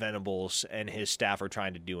with what Venables and his staff are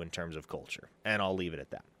trying to do in terms of culture. And I'll leave it at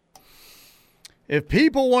that. If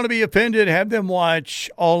people want to be offended, have them watch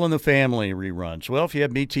All in the Family reruns. Well, if you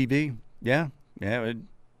have MeTV, yeah.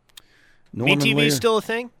 MeTV is still a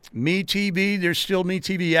thing? MeTV, there's still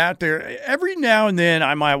MeTV out there. Every now and then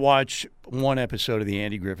I might watch one episode of the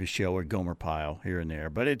Andy Griffith Show or Gomer Pyle here and there,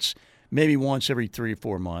 but it's maybe once every 3 or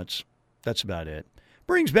 4 months. That's about it.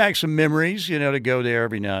 Brings back some memories, to go there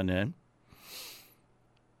every now and then.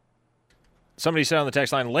 Somebody said on the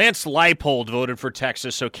text line, Lance Leipold voted for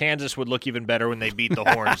Texas, so Kansas would look even better when they beat the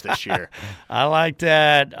Horns this year. I like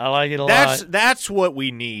that. I like it a lot. That's what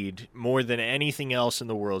we need more than anything else in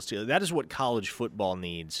the world. That is what college football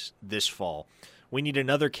needs this fall. We need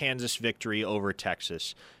another Kansas victory over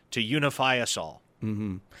Texas to unify us all.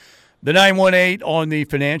 Mm-hmm. The 918 on the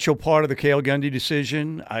financial part of the Cale Gundy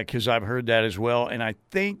decision, because I've heard that as well, and I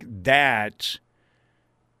think that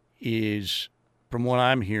is, from what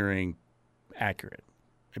I'm hearing, accurate.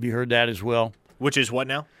 Have you heard that as well? Which is what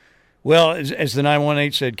now? Well, as the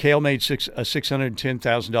 918 said, Cale made a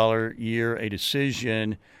 $610,000 a year a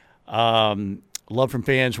decision. Love from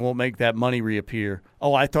fans won't make that money reappear.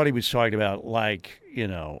 Oh, I thought he was talking about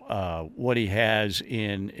what he has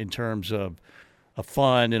in terms of a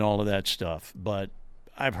fund and all of that stuff. But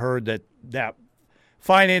I've heard that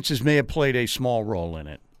finances may have played a small role in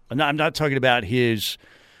it. I'm not talking about his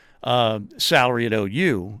salary at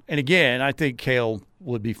OU. And again, I think Cale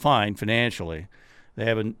would be fine financially. They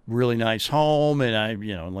have a really nice home, and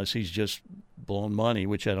unless he's just blowing money,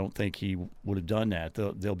 which I don't think he would have done that,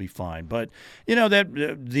 they'll be fine. But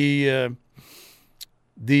that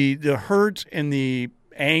the hurt and the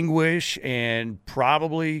anguish, and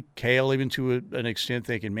probably Cale even to an extent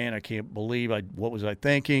thinking, man, I can't believe what was I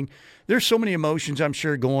thinking. There's so many emotions I'm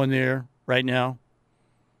sure going there right now.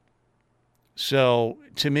 So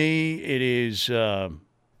to me, it is.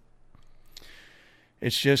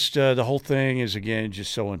 It's just the whole thing is again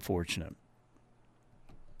just so unfortunate.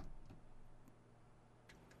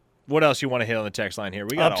 What else you want to hit on the text line here?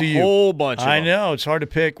 We got a whole bunch of them. I know. It's hard to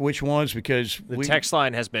pick which ones because the text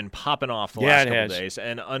line has been popping off the last couple of days,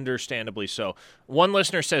 and understandably so. One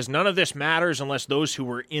listener says, none of this matters unless those who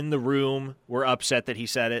were in the room were upset that he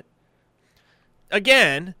said it.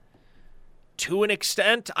 Again, to an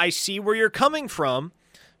extent, I see where you're coming from,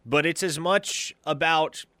 but it's as much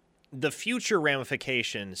about the future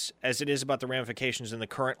ramifications as it is about the ramifications in the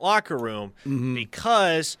current locker room,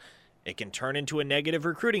 because it can turn into a negative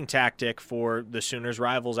recruiting tactic for the Sooners'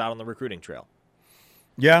 rivals out on the recruiting trail.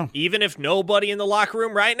 Yeah. Even if nobody in the locker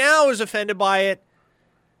room right now is offended by it,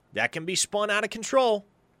 that can be spun out of control.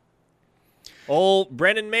 Old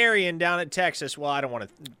Brendan Marion down at Texas. Well, I don't want to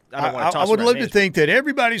toss I would around love names, to think that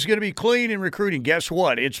everybody's going to be clean in recruiting. Guess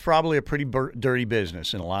what? It's probably a pretty dirty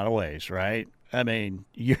business in a lot of ways, right? I mean,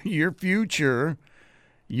 your future,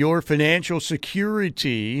 your financial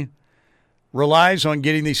security relies on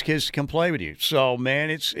getting these kids to come play with you. So, man,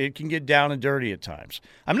 it can get down and dirty at times.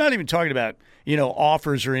 I'm not even talking about,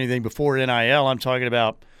 offers or anything before NIL. I'm talking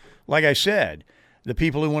about, like I said, the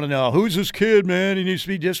people who want to know, who's this kid, man? He needs to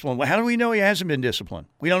be disciplined. Well, how do we know he hasn't been disciplined?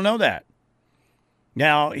 We don't know that.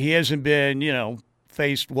 Now, he hasn't been,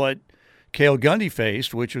 faced what Cale Gundy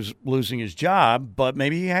faced, which was losing his job, but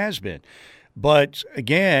maybe he has been. But,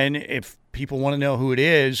 again, if people want to know who it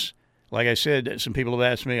is, like I said, some people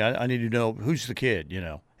have asked me, I need to know who's the kid,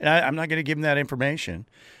 And I'm not going to give them that information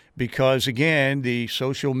because, again, the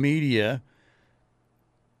social media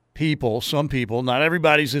people, some people, not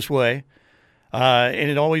everybody's this way, and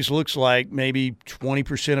it always looks like maybe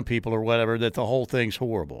 20% of people or whatever that the whole thing's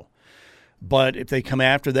horrible. But if they come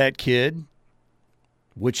after that kid,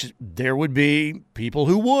 which there would be people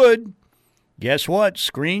who would, guess what?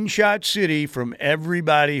 Screenshot city from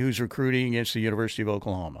everybody who's recruiting against the University of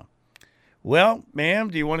Oklahoma. Well, ma'am,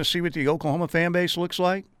 do you want to see what the Oklahoma fan base looks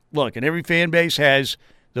like? Look, and every fan base has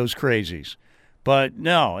those crazies. But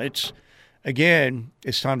no, it's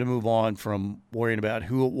time to move on from worrying about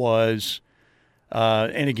who it was.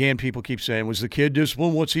 And again, people keep saying, was the kid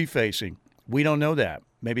disciplined? What's he facing? We don't know that.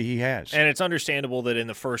 Maybe he has. And it's understandable that in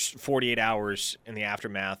the first 48 hours in the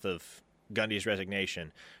aftermath of Gundy's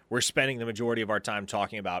resignation, we're spending the majority of our time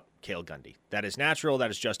talking about Cale Gundy. That is natural.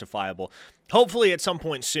 That is justifiable. Hopefully at some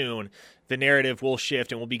point soon, the narrative will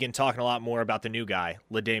shift and we'll begin talking a lot more about the new guy,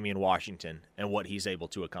 LaDainian Washington, and what he's able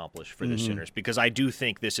to accomplish for the Sooners. Because I do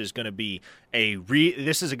think this is going to be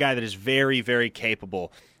this is a guy that is very, very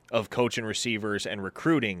capable of coaching receivers and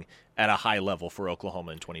recruiting at a high level for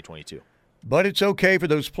Oklahoma in 2022. But it's okay for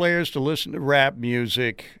those players to listen to rap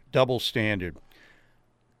music, double standard.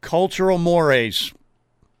 Cultural mores,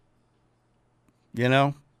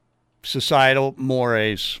 societal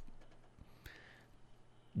mores.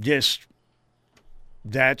 Just,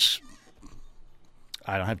 I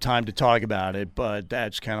don't have time to talk about it, but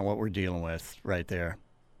that's kind of what we're dealing with right there.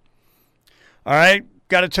 All right.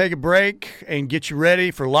 Got to take a break and get you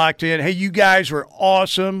ready for Locked In. Hey, you guys were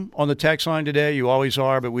awesome on the text line today. You always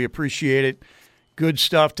are, but we appreciate it. Good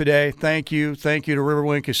stuff today. Thank you. Thank you to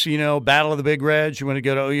Riverwind Casino. Battle of the Big Reds. You want to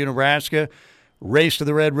go to OU, Nebraska. Race to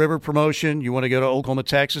the Red River promotion. You want to go to Oklahoma,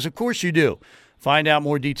 Texas. Of course you do. Find out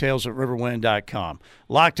more details at riverwind.com.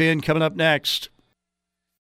 Locked In coming up next.